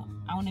now.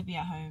 I want to be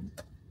at home.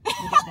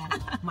 Look at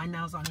that. My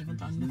nails aren't even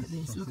done. Look at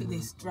this. Look at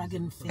this.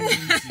 Dragon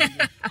fins.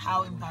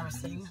 How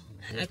embarrassing.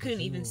 I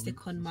couldn't even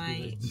stick on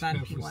my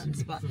vampy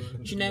ones, but do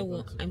you know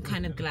what? I'm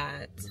kind of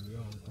glad.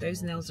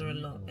 Those nails are a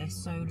lot. They're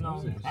so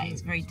long that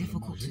it's very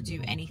difficult to do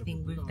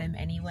anything with them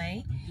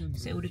anyway.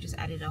 So it would have just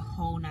added a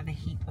whole nother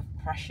heap of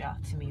pressure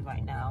to me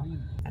right now.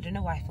 I don't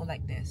know why I feel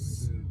like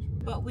this.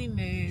 But we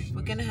moved.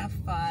 We're gonna have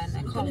fun.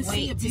 I can't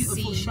wait to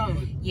see. Show.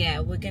 Yeah,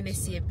 we're gonna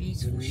see a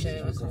beautiful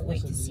show. I can't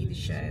wait to see the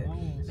show.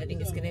 I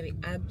think it's gonna be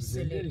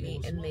absolutely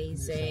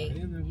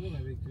amazing.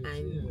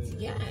 And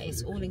yeah,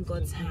 it's all in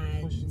God's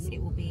hands.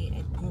 It will be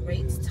a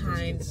great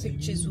time. The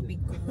pictures will be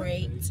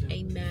great.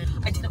 Amen.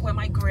 I didn't wear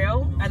my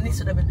grill, and this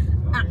would have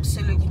been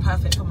absolutely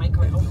perfect for my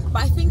grill.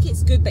 But I think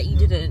it's good that you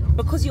didn't,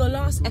 because your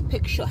last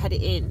epic shot had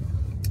it in.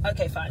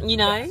 Okay, fine. You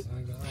know?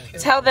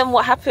 Tell them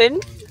what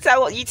happened. I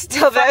want you to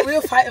tell them. We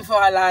were fighting for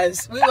our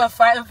lives. We were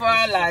fighting for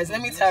our lives. Let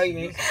me tell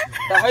you.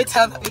 The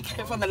hotel that we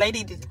came from, the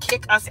lady did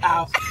kick us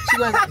out. She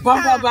was like, blah,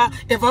 blah, blah.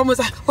 Yvonne was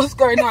like, what's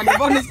going on?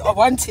 Yvonne is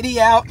one titty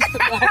out.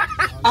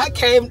 I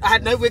came, I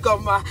had no wig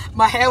on.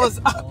 My hair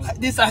was up like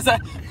this. I was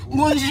like,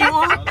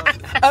 bonjour.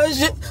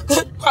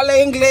 Parle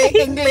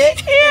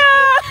English. Yeah.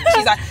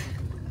 She's like,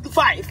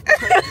 5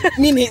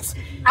 minutes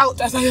out.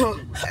 I was like, oh.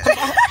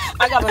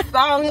 I got a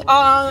thong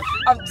on.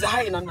 I'm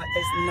dying. I'm like,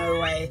 there's no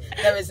way.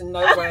 There is no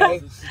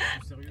way.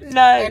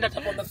 No. I ended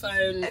up on the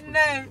phone.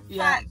 No.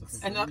 Yeah.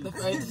 Ended up on the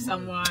phone to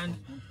someone.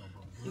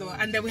 No,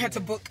 and then we had to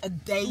book a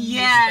day.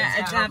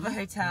 Yeah, another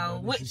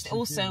hotel, which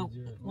also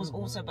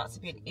was about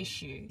to be an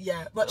issue.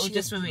 Yeah, but she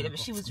just when but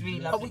she was really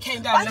lovely. But we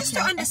came down. I just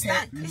don't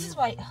understand. This is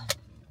why.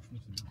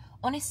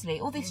 Honestly,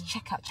 all this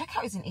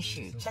checkout is an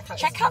issue.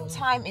 Checkout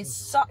time is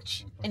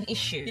such an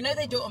issue. You know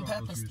they do it on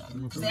purpose though,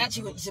 because they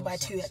actually want you to buy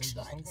 2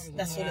 extra lines.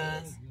 That's what it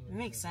is. It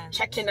makes sense.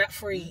 Check in at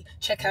 3,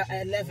 check out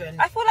at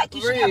 11. I feel like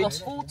you should have a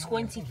full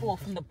 24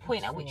 from the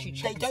point at which you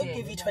check. They don't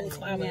give you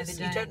 24 hours.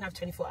 You don't have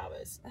 24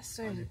 hours. That's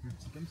so.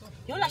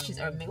 Your lashes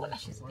are amazing. What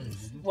lashes are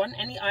these? One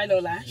any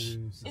eyelash lash.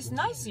 It's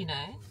nice, you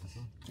know.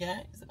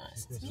 Yeah, it's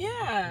nice.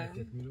 Yeah.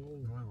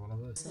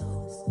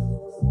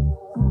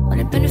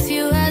 Only been a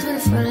few hours, but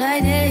it felt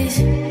like days.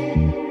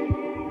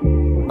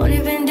 Only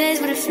been days,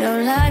 but it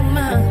felt like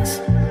months.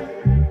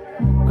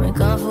 Been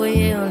gone for a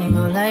year, only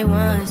know like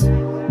once.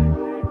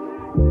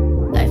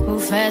 Life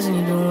move fast when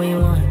you do what you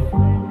want.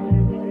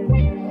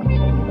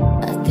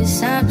 At this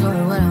time,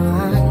 doing what I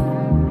want.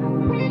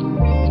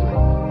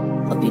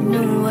 Hope you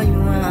doing what you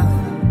want.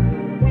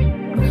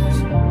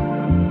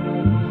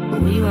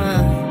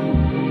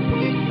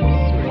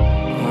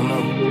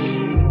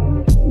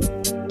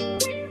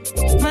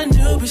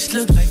 bitch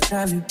look like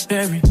Halle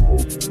Berry,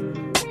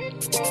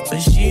 but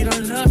she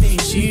don't love me,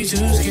 she too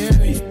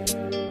scary.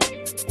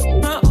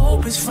 My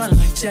old bitch fun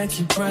like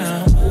Jackie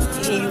Brown.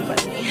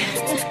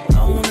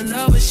 I wanna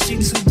know but she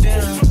too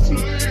down.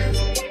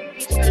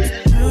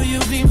 Will you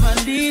be my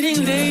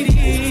leading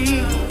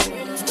lady?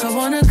 I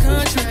want a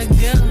contract,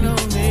 girl, no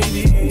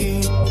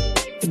maybe.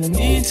 In the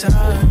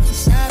meantime,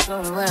 it's not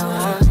going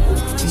well.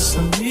 It's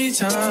some me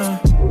time.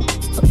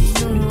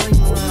 You know what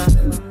you want.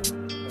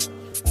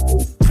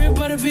 Crib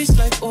by the beach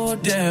like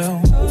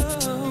Odell.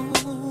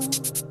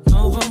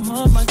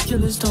 Over my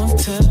killers don't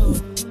tell.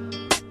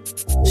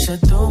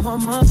 Shadow my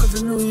mom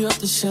cause I knew you off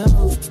the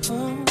shelf.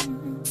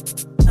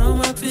 Now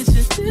my bitch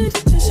is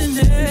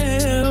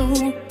Chanel.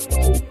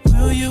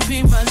 Will you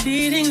be my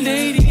leading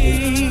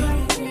lady?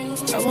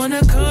 I want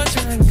a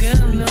contract,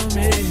 girl, no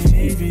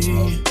maybe.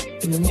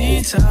 In the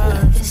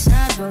meantime, it's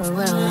not going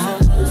well.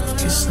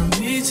 Get some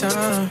me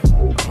time.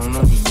 I don't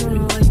know. You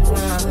know what you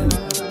want.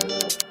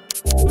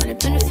 But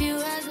it's been a few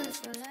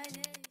hours, but it feel like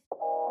it.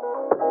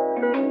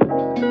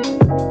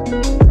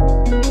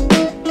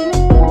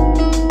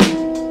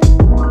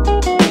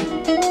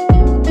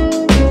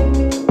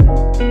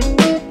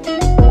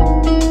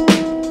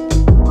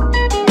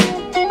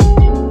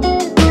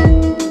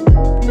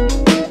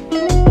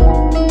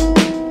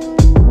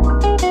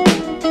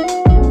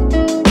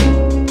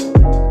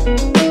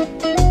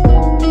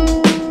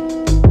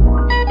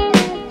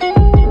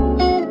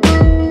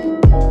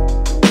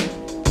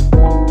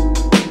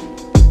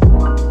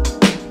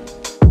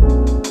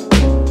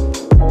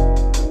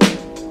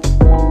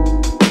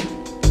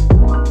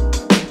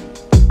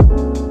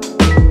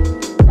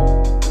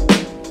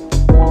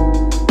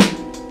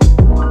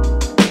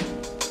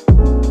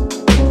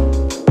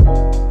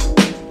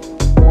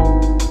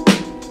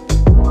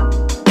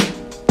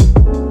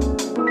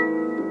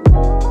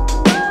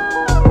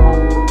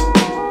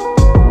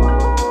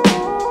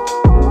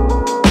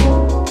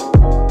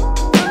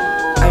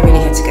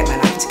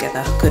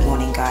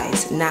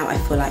 Now I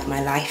feel like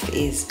my life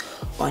is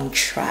on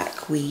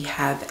track. We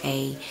have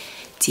a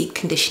deep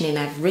conditioning.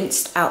 I've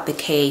rinsed out the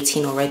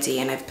K18 already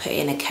and I've put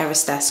in a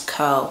Kerastase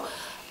Curl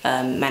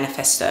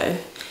Manifesto,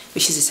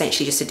 which is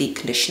essentially just a deep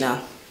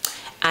conditioner,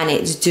 and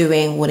it's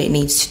doing what it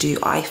needs to do.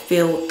 I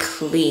feel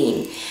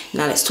clean.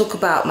 Now let's talk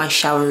about my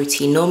shower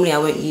routine. Normally I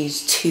won't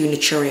use 2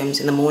 Naturiums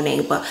in the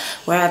morning, but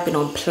where I've been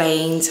on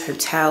planes,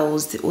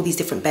 hotels, all these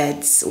different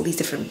beds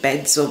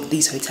of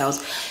these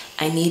hotels,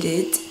 I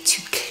needed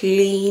to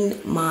clean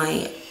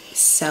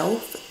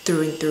myself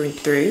through and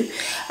through.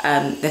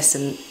 There's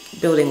some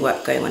building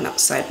work going on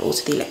outside, but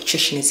also the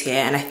electrician is here,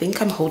 and I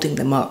think I'm holding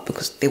them up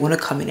because they want to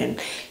come in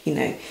and, you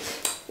know,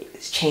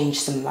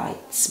 change some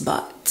lights.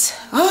 But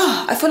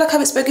I feel like I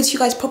haven't spoken to you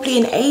guys properly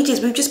in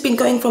ages. We've just been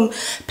going from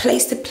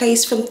place to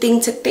place, from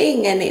thing to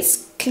thing, and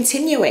it's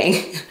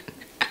continuing.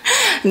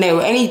 No,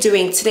 we're only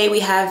doing, today we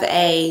have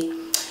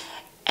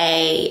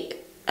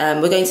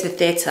we're going to the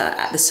theatre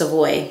at the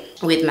Savoy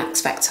with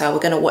Max Factor. We're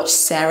going to watch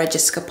Sarah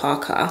Jessica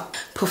Parker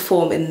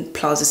perform in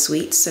Plaza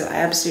Suite, so I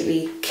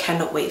absolutely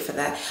cannot wait for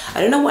that.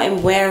 I don't know what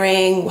I'm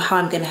wearing, how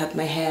I'm going to have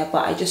my hair,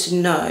 but I just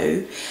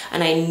know,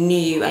 and I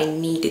knew I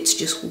needed to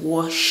just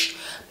wash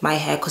my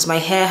hair because my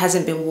hair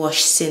hasn't been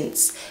washed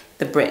since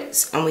the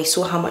Brits, and we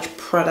saw how much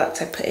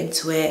product I put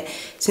into it.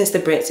 Since the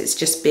Brits, it's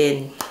just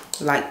been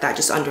like that,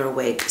 just under a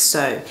wig.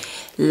 So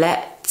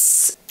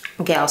let's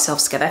get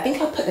ourselves together. I think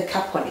I'll put the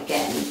cap on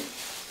again,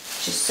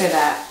 just so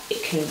that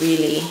it can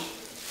really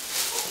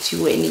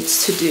do what it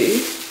needs to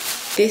do.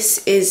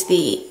 This is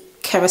the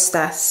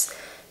Kerastase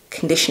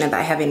conditioner that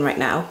I have in right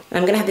now. And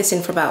I'm gonna have this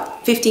in for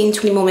about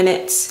 15-20 more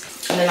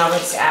minutes, and then I'll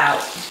rinse it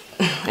out.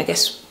 I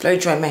guess blow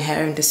dry my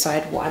hair and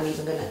decide what I'm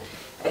even gonna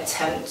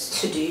attempt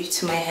to do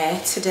to my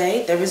hair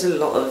today. There is a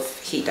lot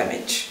of heat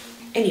damage.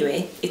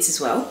 Anyway, it's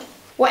as well.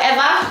 Whatever.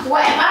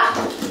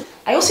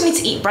 I also need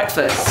to eat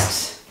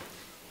breakfast.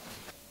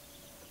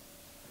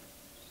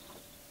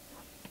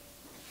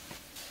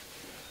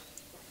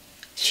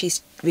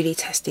 She's really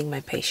testing my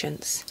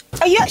patience.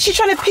 Are you actually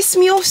trying to piss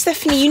me off,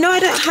 Stephanie? You know I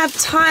don't have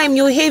time.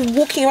 You're here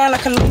walking around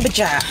like a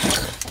lumberjack.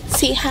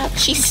 See how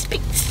she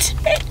speaks to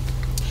me.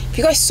 If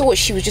you guys saw what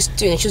she was just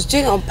doing, she was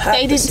doing it on purpose.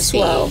 They didn't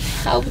see.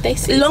 How would they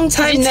see? Long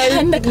time,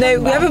 no,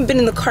 we haven't been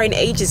in the car in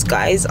ages,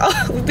 guys.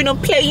 Oh, we've been on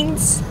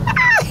planes.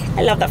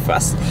 I love that for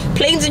us.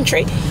 Planes and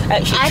trains. I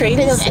haven't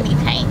been on any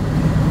plane.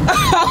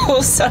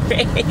 Oh,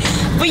 sorry.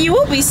 But you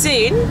will be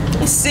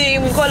soon.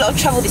 Soon. We've got a lot of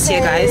travel this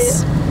year,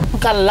 guys.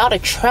 We've got a lot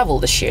of travel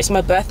this year. It's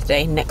my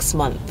birthday next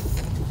month.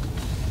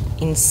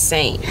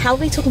 Insane. How are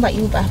we talking about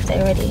your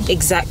birthday already?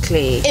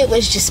 Exactly. It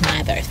was just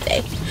my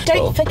birthday.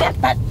 Don't forget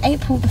that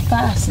April the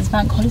 1st is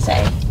bank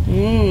holiday.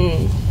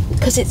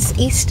 Because it's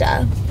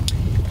Easter.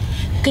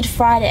 Good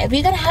Friday. Are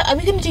we gonna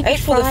do Good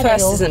April Friday? April the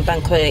 1st isn't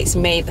bank holiday, it's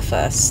May the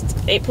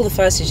 1st. April the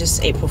 1st is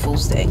just April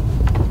Fool's Day.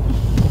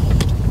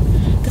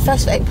 The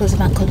 1st of April is a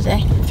bank holiday.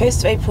 1st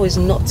of April is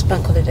not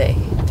bank holiday.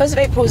 1st of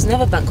April is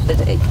never bank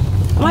holiday.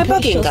 Am I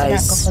bugging, sure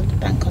guys? It's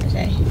bank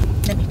holiday.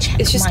 Let me check.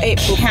 It's just my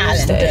April Fool's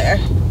calendar.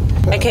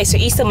 Day. Okay, so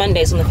Easter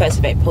Monday is on the 1st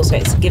of April, so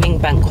it's giving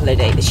bank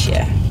holiday this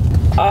year.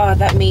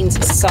 that means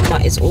summer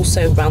is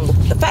also around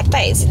the fact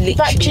that it's literally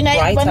But do you know,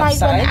 bright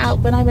outside.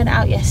 when I went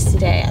out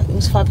yesterday, it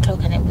was 5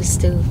 o'clock and it was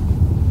still,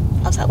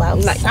 I was like, wow,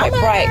 like summer.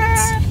 quite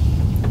bright.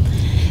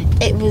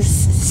 It was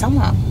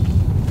summer.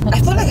 I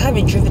feel like I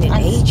haven't driven in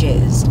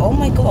ages. Oh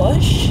my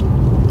gosh,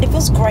 it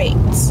feels great.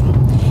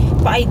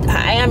 But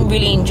I am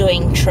really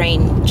enjoying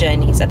train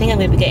journeys. I think I'm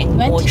going to be getting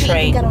more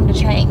train. You get on the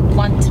train?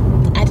 One to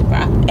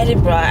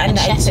Edinburgh and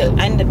Sheffield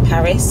and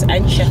Paris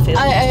and Sheffield.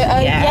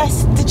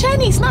 Yes, the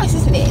journey's nice,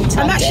 isn't it?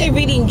 I'm actually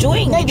really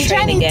enjoying the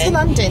train again. To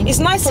London. It's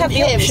nice to have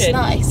the option. It's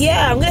nice.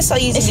 Yeah, I'm going to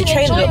start using the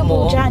train a lot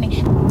more.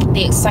 Journey.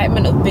 The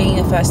excitement of being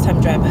a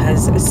first-time driver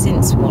has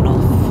since worn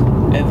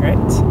off over it.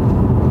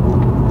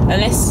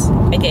 Unless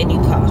I get a new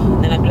car,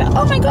 then I'll be like,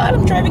 oh my god,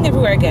 I'm driving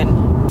everywhere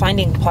again.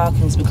 Finding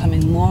parking is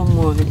becoming more and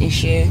more of an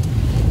issue,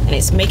 and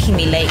it's making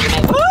me late.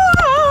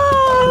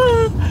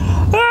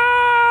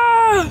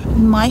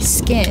 My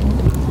skin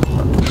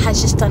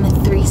has just done a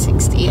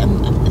 360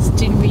 and it's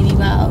doing really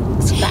well.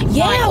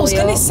 Yeah, I was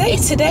gonna say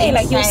today,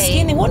 like your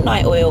skin, what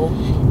night oil?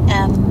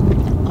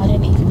 I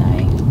don't even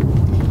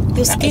know.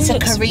 Your skin it's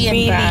looks a Korean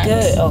really brand.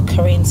 good. Oh,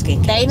 Korean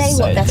skin. They know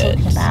what they're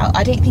talking about.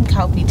 I don't think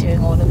I'll be doing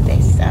all of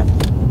this.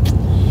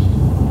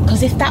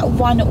 Because if that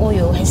one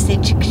oil has do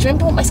you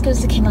remember what my skin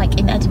was looking like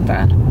in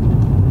Edinburgh?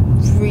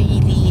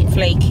 Really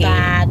flaky,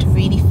 bad,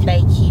 really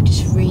flaky,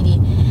 just really.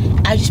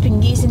 I've just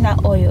been using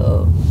that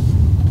oil.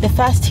 The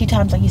first 2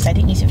 times I used it, I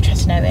didn't use it for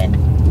tretinoin,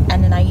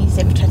 and then I used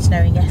it for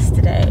tretinoin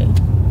yesterday.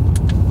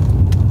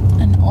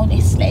 And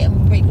honestly,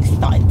 I'm really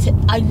starting to.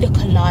 I look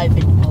alive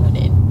in the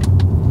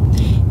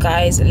morning.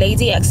 Guys,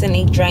 Lady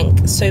accidentally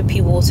drank soapy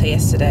water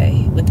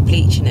yesterday with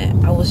bleach in it.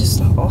 I was just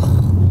like,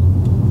 oh.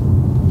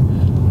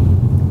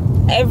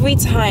 Every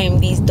time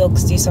these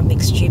dogs do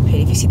something stupid,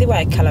 if you see the way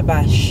I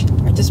calabash,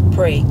 I just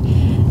pray,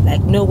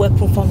 like, no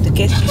weapon formed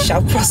against you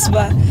shall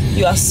prosper.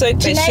 You are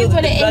soaked and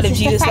shielded with the blood of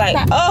Jesus. Like,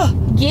 oh!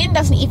 Yin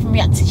doesn't even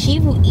react to. She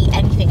will eat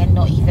anything and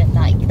not even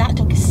like that.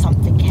 Dog is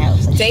something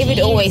else. Like, David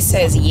always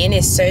says Yin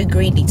is so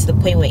greedy to the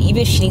point where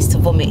even if she needs to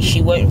vomit,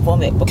 she won't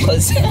vomit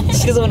because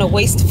she doesn't want to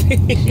waste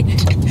food.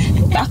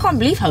 I can't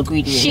believe how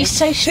greedy she's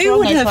so strong. Who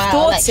would have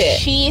thought like, it?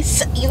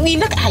 She's. You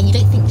look at her, you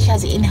don't think she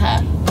has it in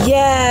her.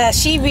 Yeah,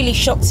 she really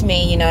shocked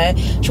me, you know.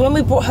 When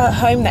we brought her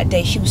home that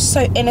day, she was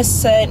so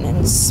innocent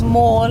and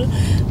small.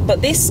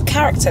 But this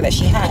character that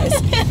she has,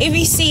 if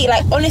you see,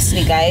 like,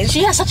 honestly, guys,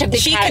 she has such a big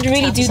she could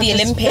really do the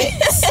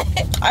Olympics.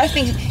 I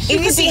think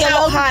if you see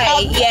how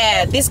high,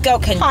 yeah, this girl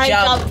can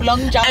jump,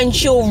 long jump, and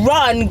she'll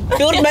run,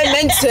 build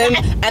momentum,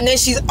 and then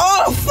she's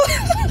off.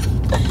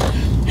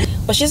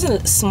 But she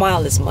doesn't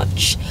smile as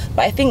much.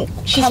 But I think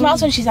she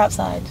smiles when she's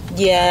outside.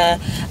 Yeah,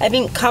 I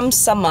think come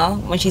summer,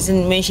 when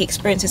she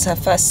experiences her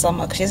first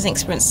summer, because she hasn't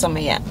experienced summer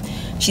yet,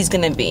 she's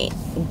gonna be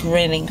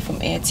grinning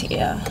from ear to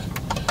ear.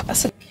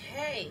 That's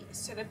okay.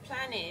 So the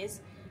plan is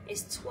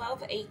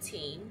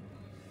 12:18.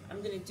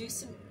 I'm gonna do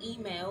some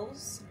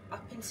emails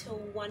up until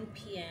 1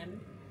 p.m.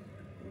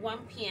 1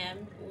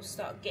 p.m. we'll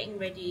start getting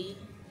ready,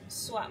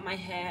 sort out my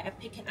hair, I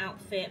pick an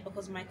outfit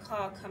because my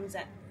car comes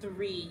at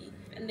 3,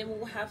 and then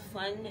we'll have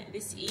fun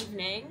this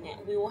evening.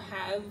 We will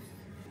have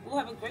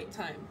a great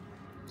time.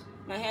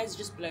 My hair's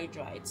just blow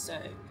dried, so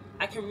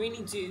I can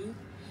really do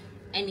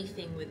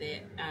anything with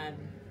it.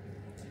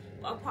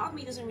 But a part of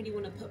me doesn't really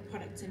want to put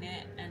product in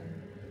it and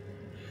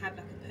have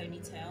like a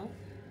ponytail,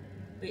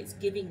 but it's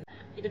giving that.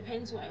 It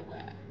depends what I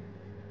wear.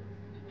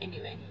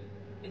 Anyway,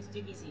 let's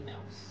do these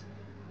emails.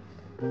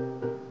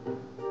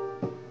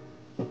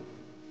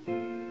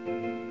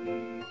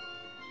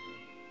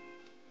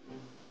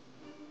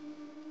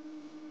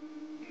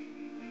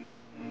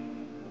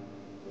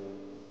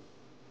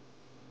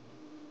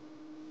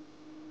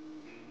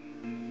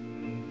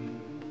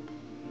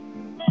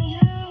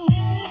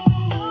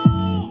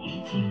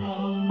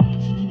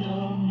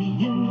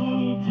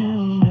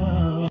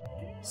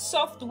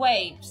 Soft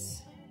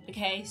waves,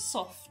 okay,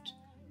 soft.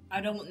 I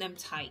don't want them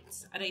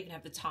tight. I don't even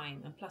have the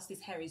time, and plus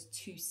this hair is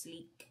too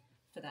sleek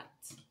for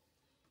that.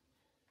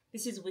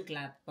 This is Wig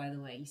Lab, by the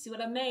way. You see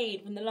what I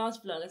made from the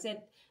last vlog? I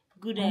said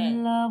good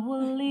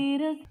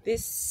hair.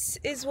 This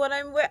is what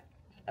I'm wearing.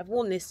 I've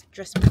worn this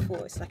dress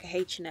before. It's like a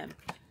H&M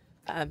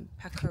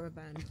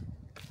Pacaraban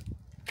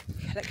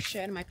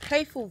collection. My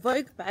playful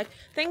Vogue bag.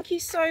 Thank you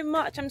so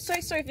much. I'm so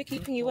sorry for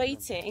keeping you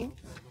waiting.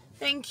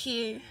 Thank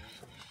you.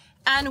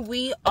 And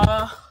we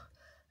are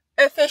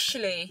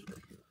officially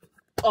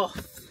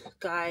off,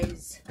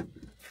 guys.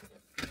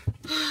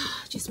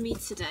 Just me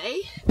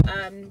today.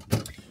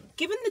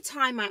 Given the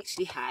time I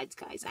actually had,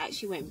 guys, I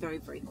actually went very,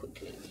 very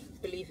quickly,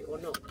 believe it or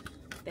not.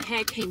 The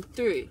hair came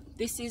through.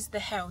 This is the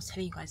hair I was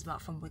telling you guys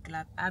about from Wig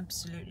Lab.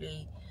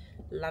 Absolutely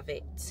love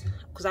it.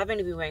 Because I've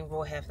only been wearing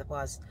raw hair for the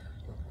past,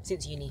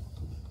 since uni.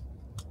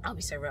 I'll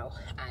be so real.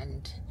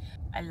 And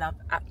I love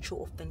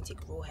actual authentic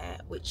raw hair,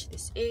 which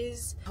this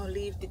is. I'll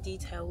leave the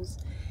details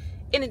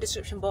in the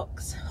description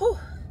box. Whew.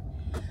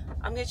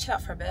 I'm gonna chill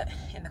out for a bit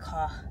in the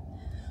car.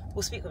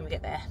 We'll speak when we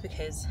get there,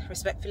 because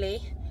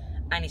respectfully,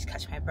 I need to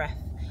catch my breath.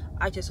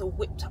 I just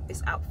whipped up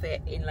this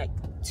outfit in like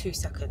 2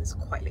 seconds,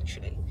 quite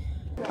literally.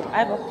 I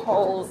have a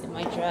hole in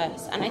my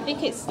dress, and I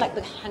think it's like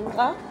the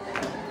hanger.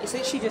 It's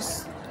literally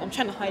just, I'm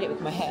trying to hide it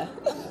with my hair.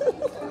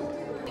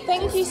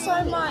 Thank you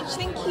so much.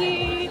 Thank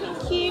you.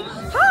 Thank you.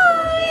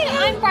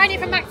 Hi, I'm Bridie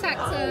from Max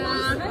Actor.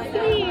 Nice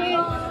to meet you.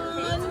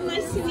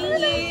 Nice to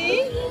meet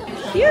you.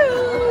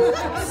 Cute.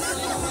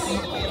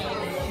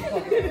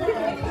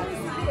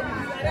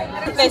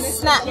 There's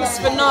snacks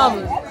for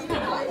Nom.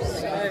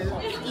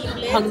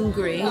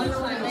 Hungry.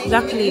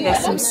 Luckily,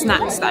 there's some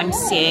snacks that I'm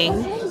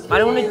seeing. I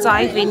don't want to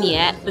dive in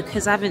yet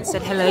because I haven't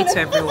said hello to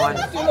everyone.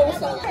 Again?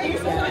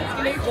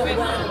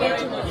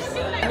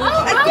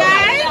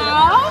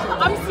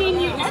 I'm seeing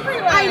you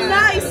everywhere. I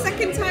know,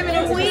 second time in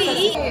a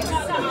week.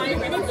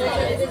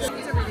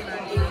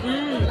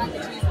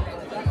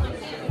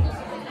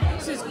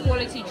 This is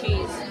quality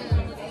cheese.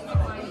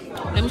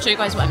 Let me show you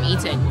guys what I'm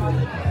eating.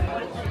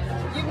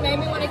 You've made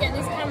me want to get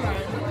this camera.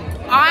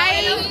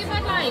 I don't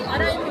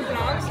even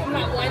vlog, so I'm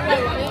like, why do I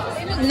want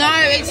it? No,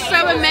 it's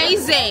so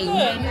amazing.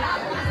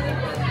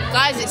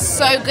 Guys, it's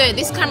so good.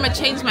 This camera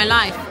changed my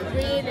life.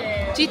 Really?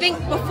 Do you think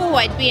before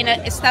I'd be in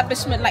an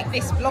establishment like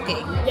this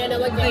vlogging? Yeah, no,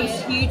 like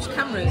those huge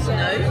cameras, you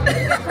know?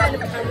 kind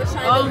of camera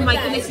shy. Oh my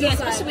goodness, yeah,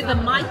 especially with the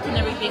mic and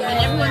everything, when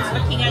everyone's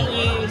looking at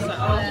you, it's like,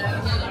 oh.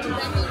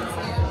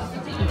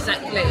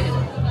 Exactly.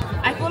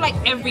 I feel like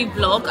every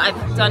vlog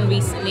I've done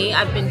recently,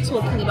 I've been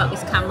talking about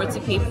this camera to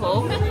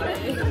people.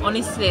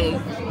 Honestly.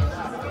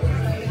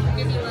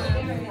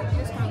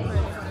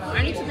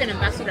 I need to be an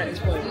ambassador at this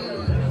point.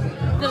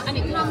 And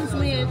it comes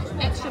with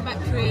extra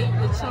battery,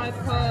 the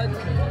tripod,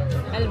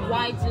 a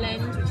wide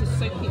lens, which is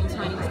so cute and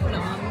tiny to put it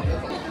on.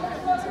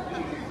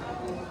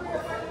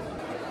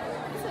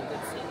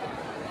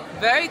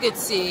 Very good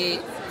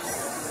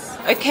seats.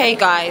 Okay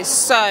guys,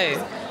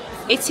 so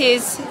it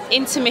is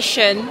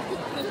intermission.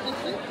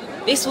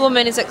 This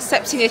woman is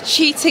accepting a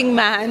cheating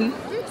man.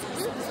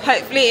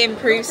 Hopefully it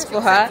improves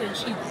for her.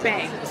 She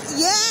begged.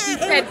 Yeah, she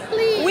said,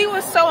 please. We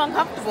were so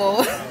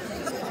uncomfortable.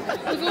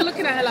 I was all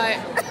looking at her like,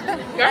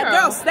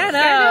 girl, stand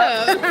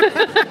up.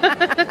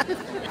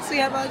 So we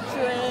have our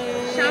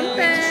drinks.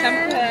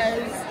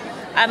 Champers.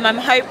 I'm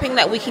hoping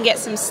that we can get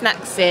some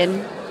snacks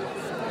in,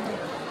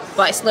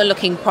 but it's not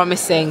looking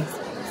promising.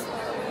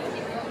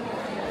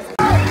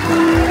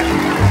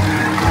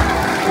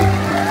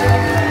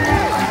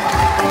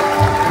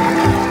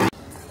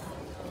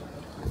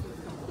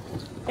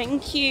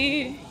 Thank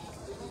you.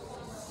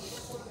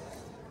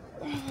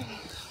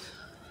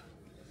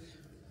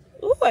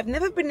 Oh, I've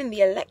never been in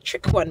the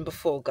electric one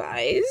before,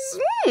 guys.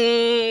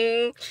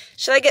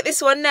 Should I get this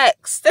one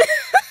next?